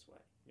not be this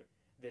way. Yep.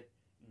 That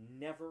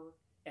never,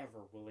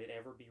 ever will it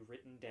ever be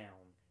written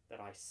down that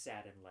I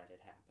sat and let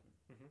it happen.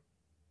 Mm-hmm.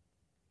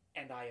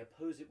 And I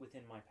oppose it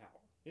within my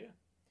power. Yeah.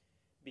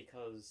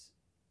 Because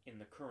in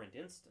the current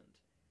instant,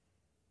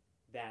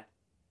 that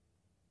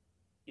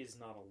is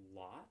not a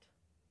lot.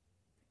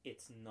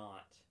 It's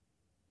not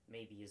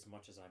maybe as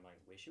much as I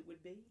might wish it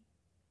would be,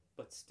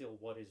 but still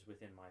what is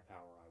within my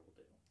power I will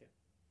do. Yeah.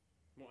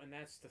 Well, and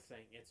that's the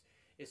thing.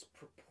 It's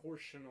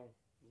proportional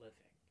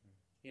living.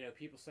 You know,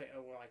 people say,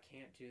 oh, well, I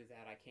can't do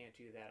that, I can't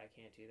do that, I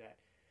can't do that.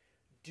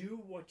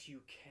 Do what you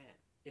can.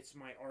 It's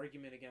my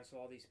argument against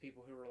all these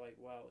people who are like,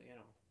 well, you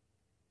know,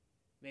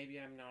 maybe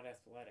I'm not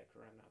athletic,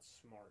 or I'm not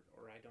smart,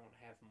 or I don't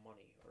have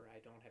money, or I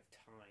don't have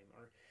time,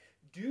 or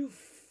do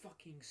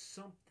fucking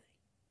something.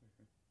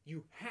 Mm-hmm.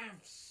 You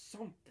have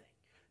something.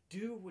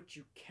 Do what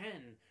you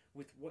can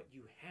with what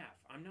you have.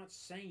 I'm not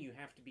saying you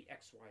have to be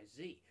X, Y,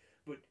 Z,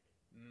 but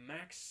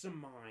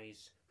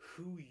maximize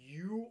who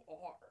you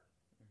are,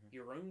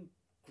 your own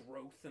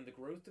growth and the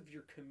growth of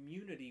your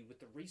community with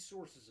the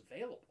resources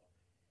available.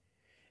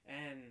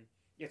 And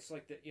it's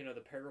like the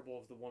parable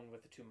of the one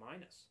with the 2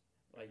 minas.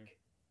 Like,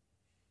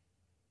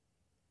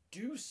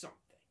 do something.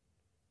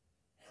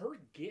 Her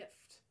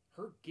gift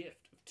of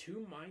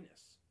 2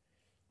 minas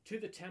to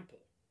the temple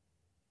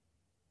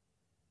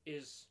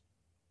is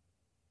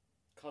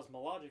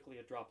cosmologically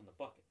a drop in the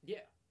bucket.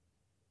 Yeah.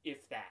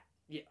 If that.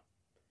 Yeah.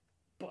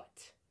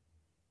 But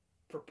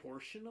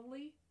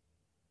proportionally,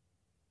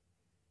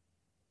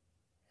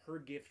 her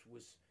gift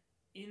was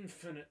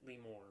infinitely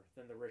more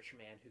than the rich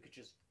man who could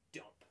just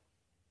dump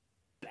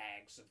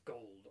bags of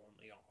gold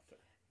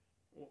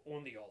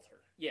on the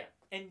altar. Yeah.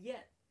 And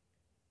yet,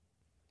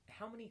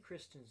 how many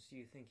Christians do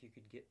you think you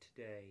could get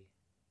today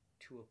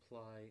to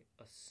apply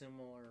a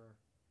similar,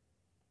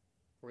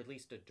 or at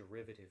least a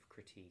derivative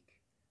critique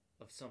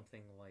of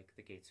something like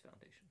the Gates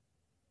Foundation?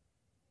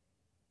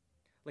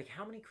 Like,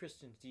 how many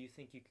Christians do you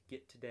think you could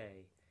get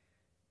today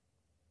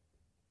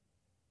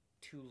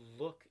to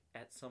look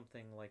at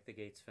something like the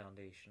Gates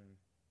Foundation,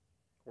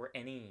 or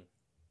any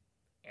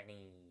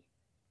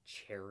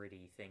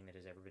charity thing that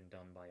has ever been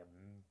done by a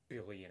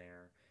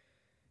billionaire,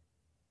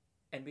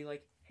 and be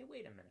like, hey,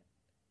 wait a minute,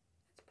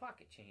 that's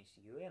pocket change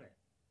to you, isn't it?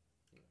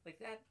 Like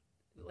that,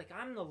 like,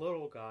 I'm the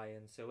little guy,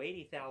 and so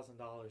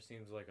 $80,000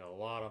 seems like a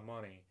lot of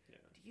money. Yeah.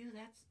 To you,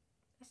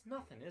 that's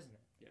nothing, isn't it?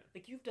 Yeah.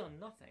 Like, you've done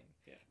nothing.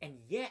 Yeah. And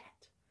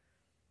yet,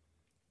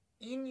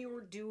 in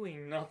your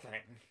doing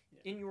nothing,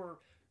 in your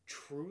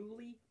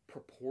truly,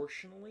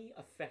 proportionally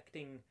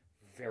affecting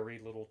very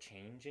little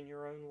change in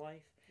your own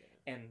life,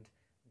 and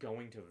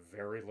going to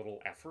very little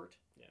effort,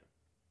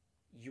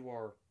 you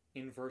are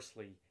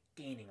inversely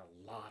gaining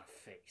a lot of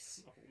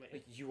face. Oh, man.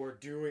 Like, you are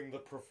doing the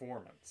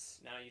performance.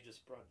 Now you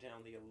just brought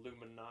down the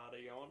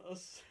Illuminati on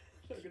us.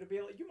 They're going to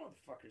be like, you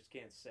motherfuckers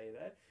can't say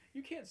that.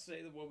 You can't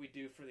say that what we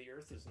do for the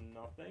earth is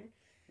nothing.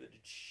 That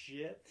it's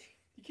shit.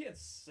 You can't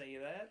say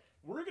that.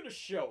 We're going to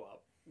show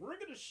up. We're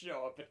going to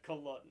show up at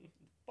Culloden.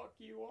 Fuck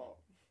you all.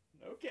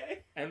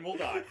 Okay. And we'll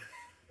die.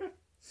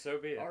 So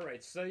be it.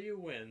 Alright, so you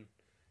win.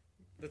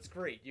 That's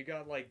great. You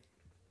got like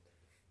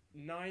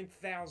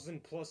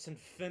 9,000 plus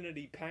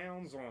infinity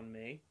pounds on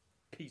me.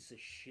 Piece of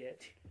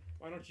shit.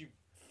 Why don't you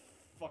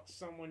fuck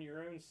someone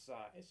your own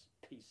size?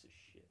 Piece of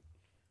shit.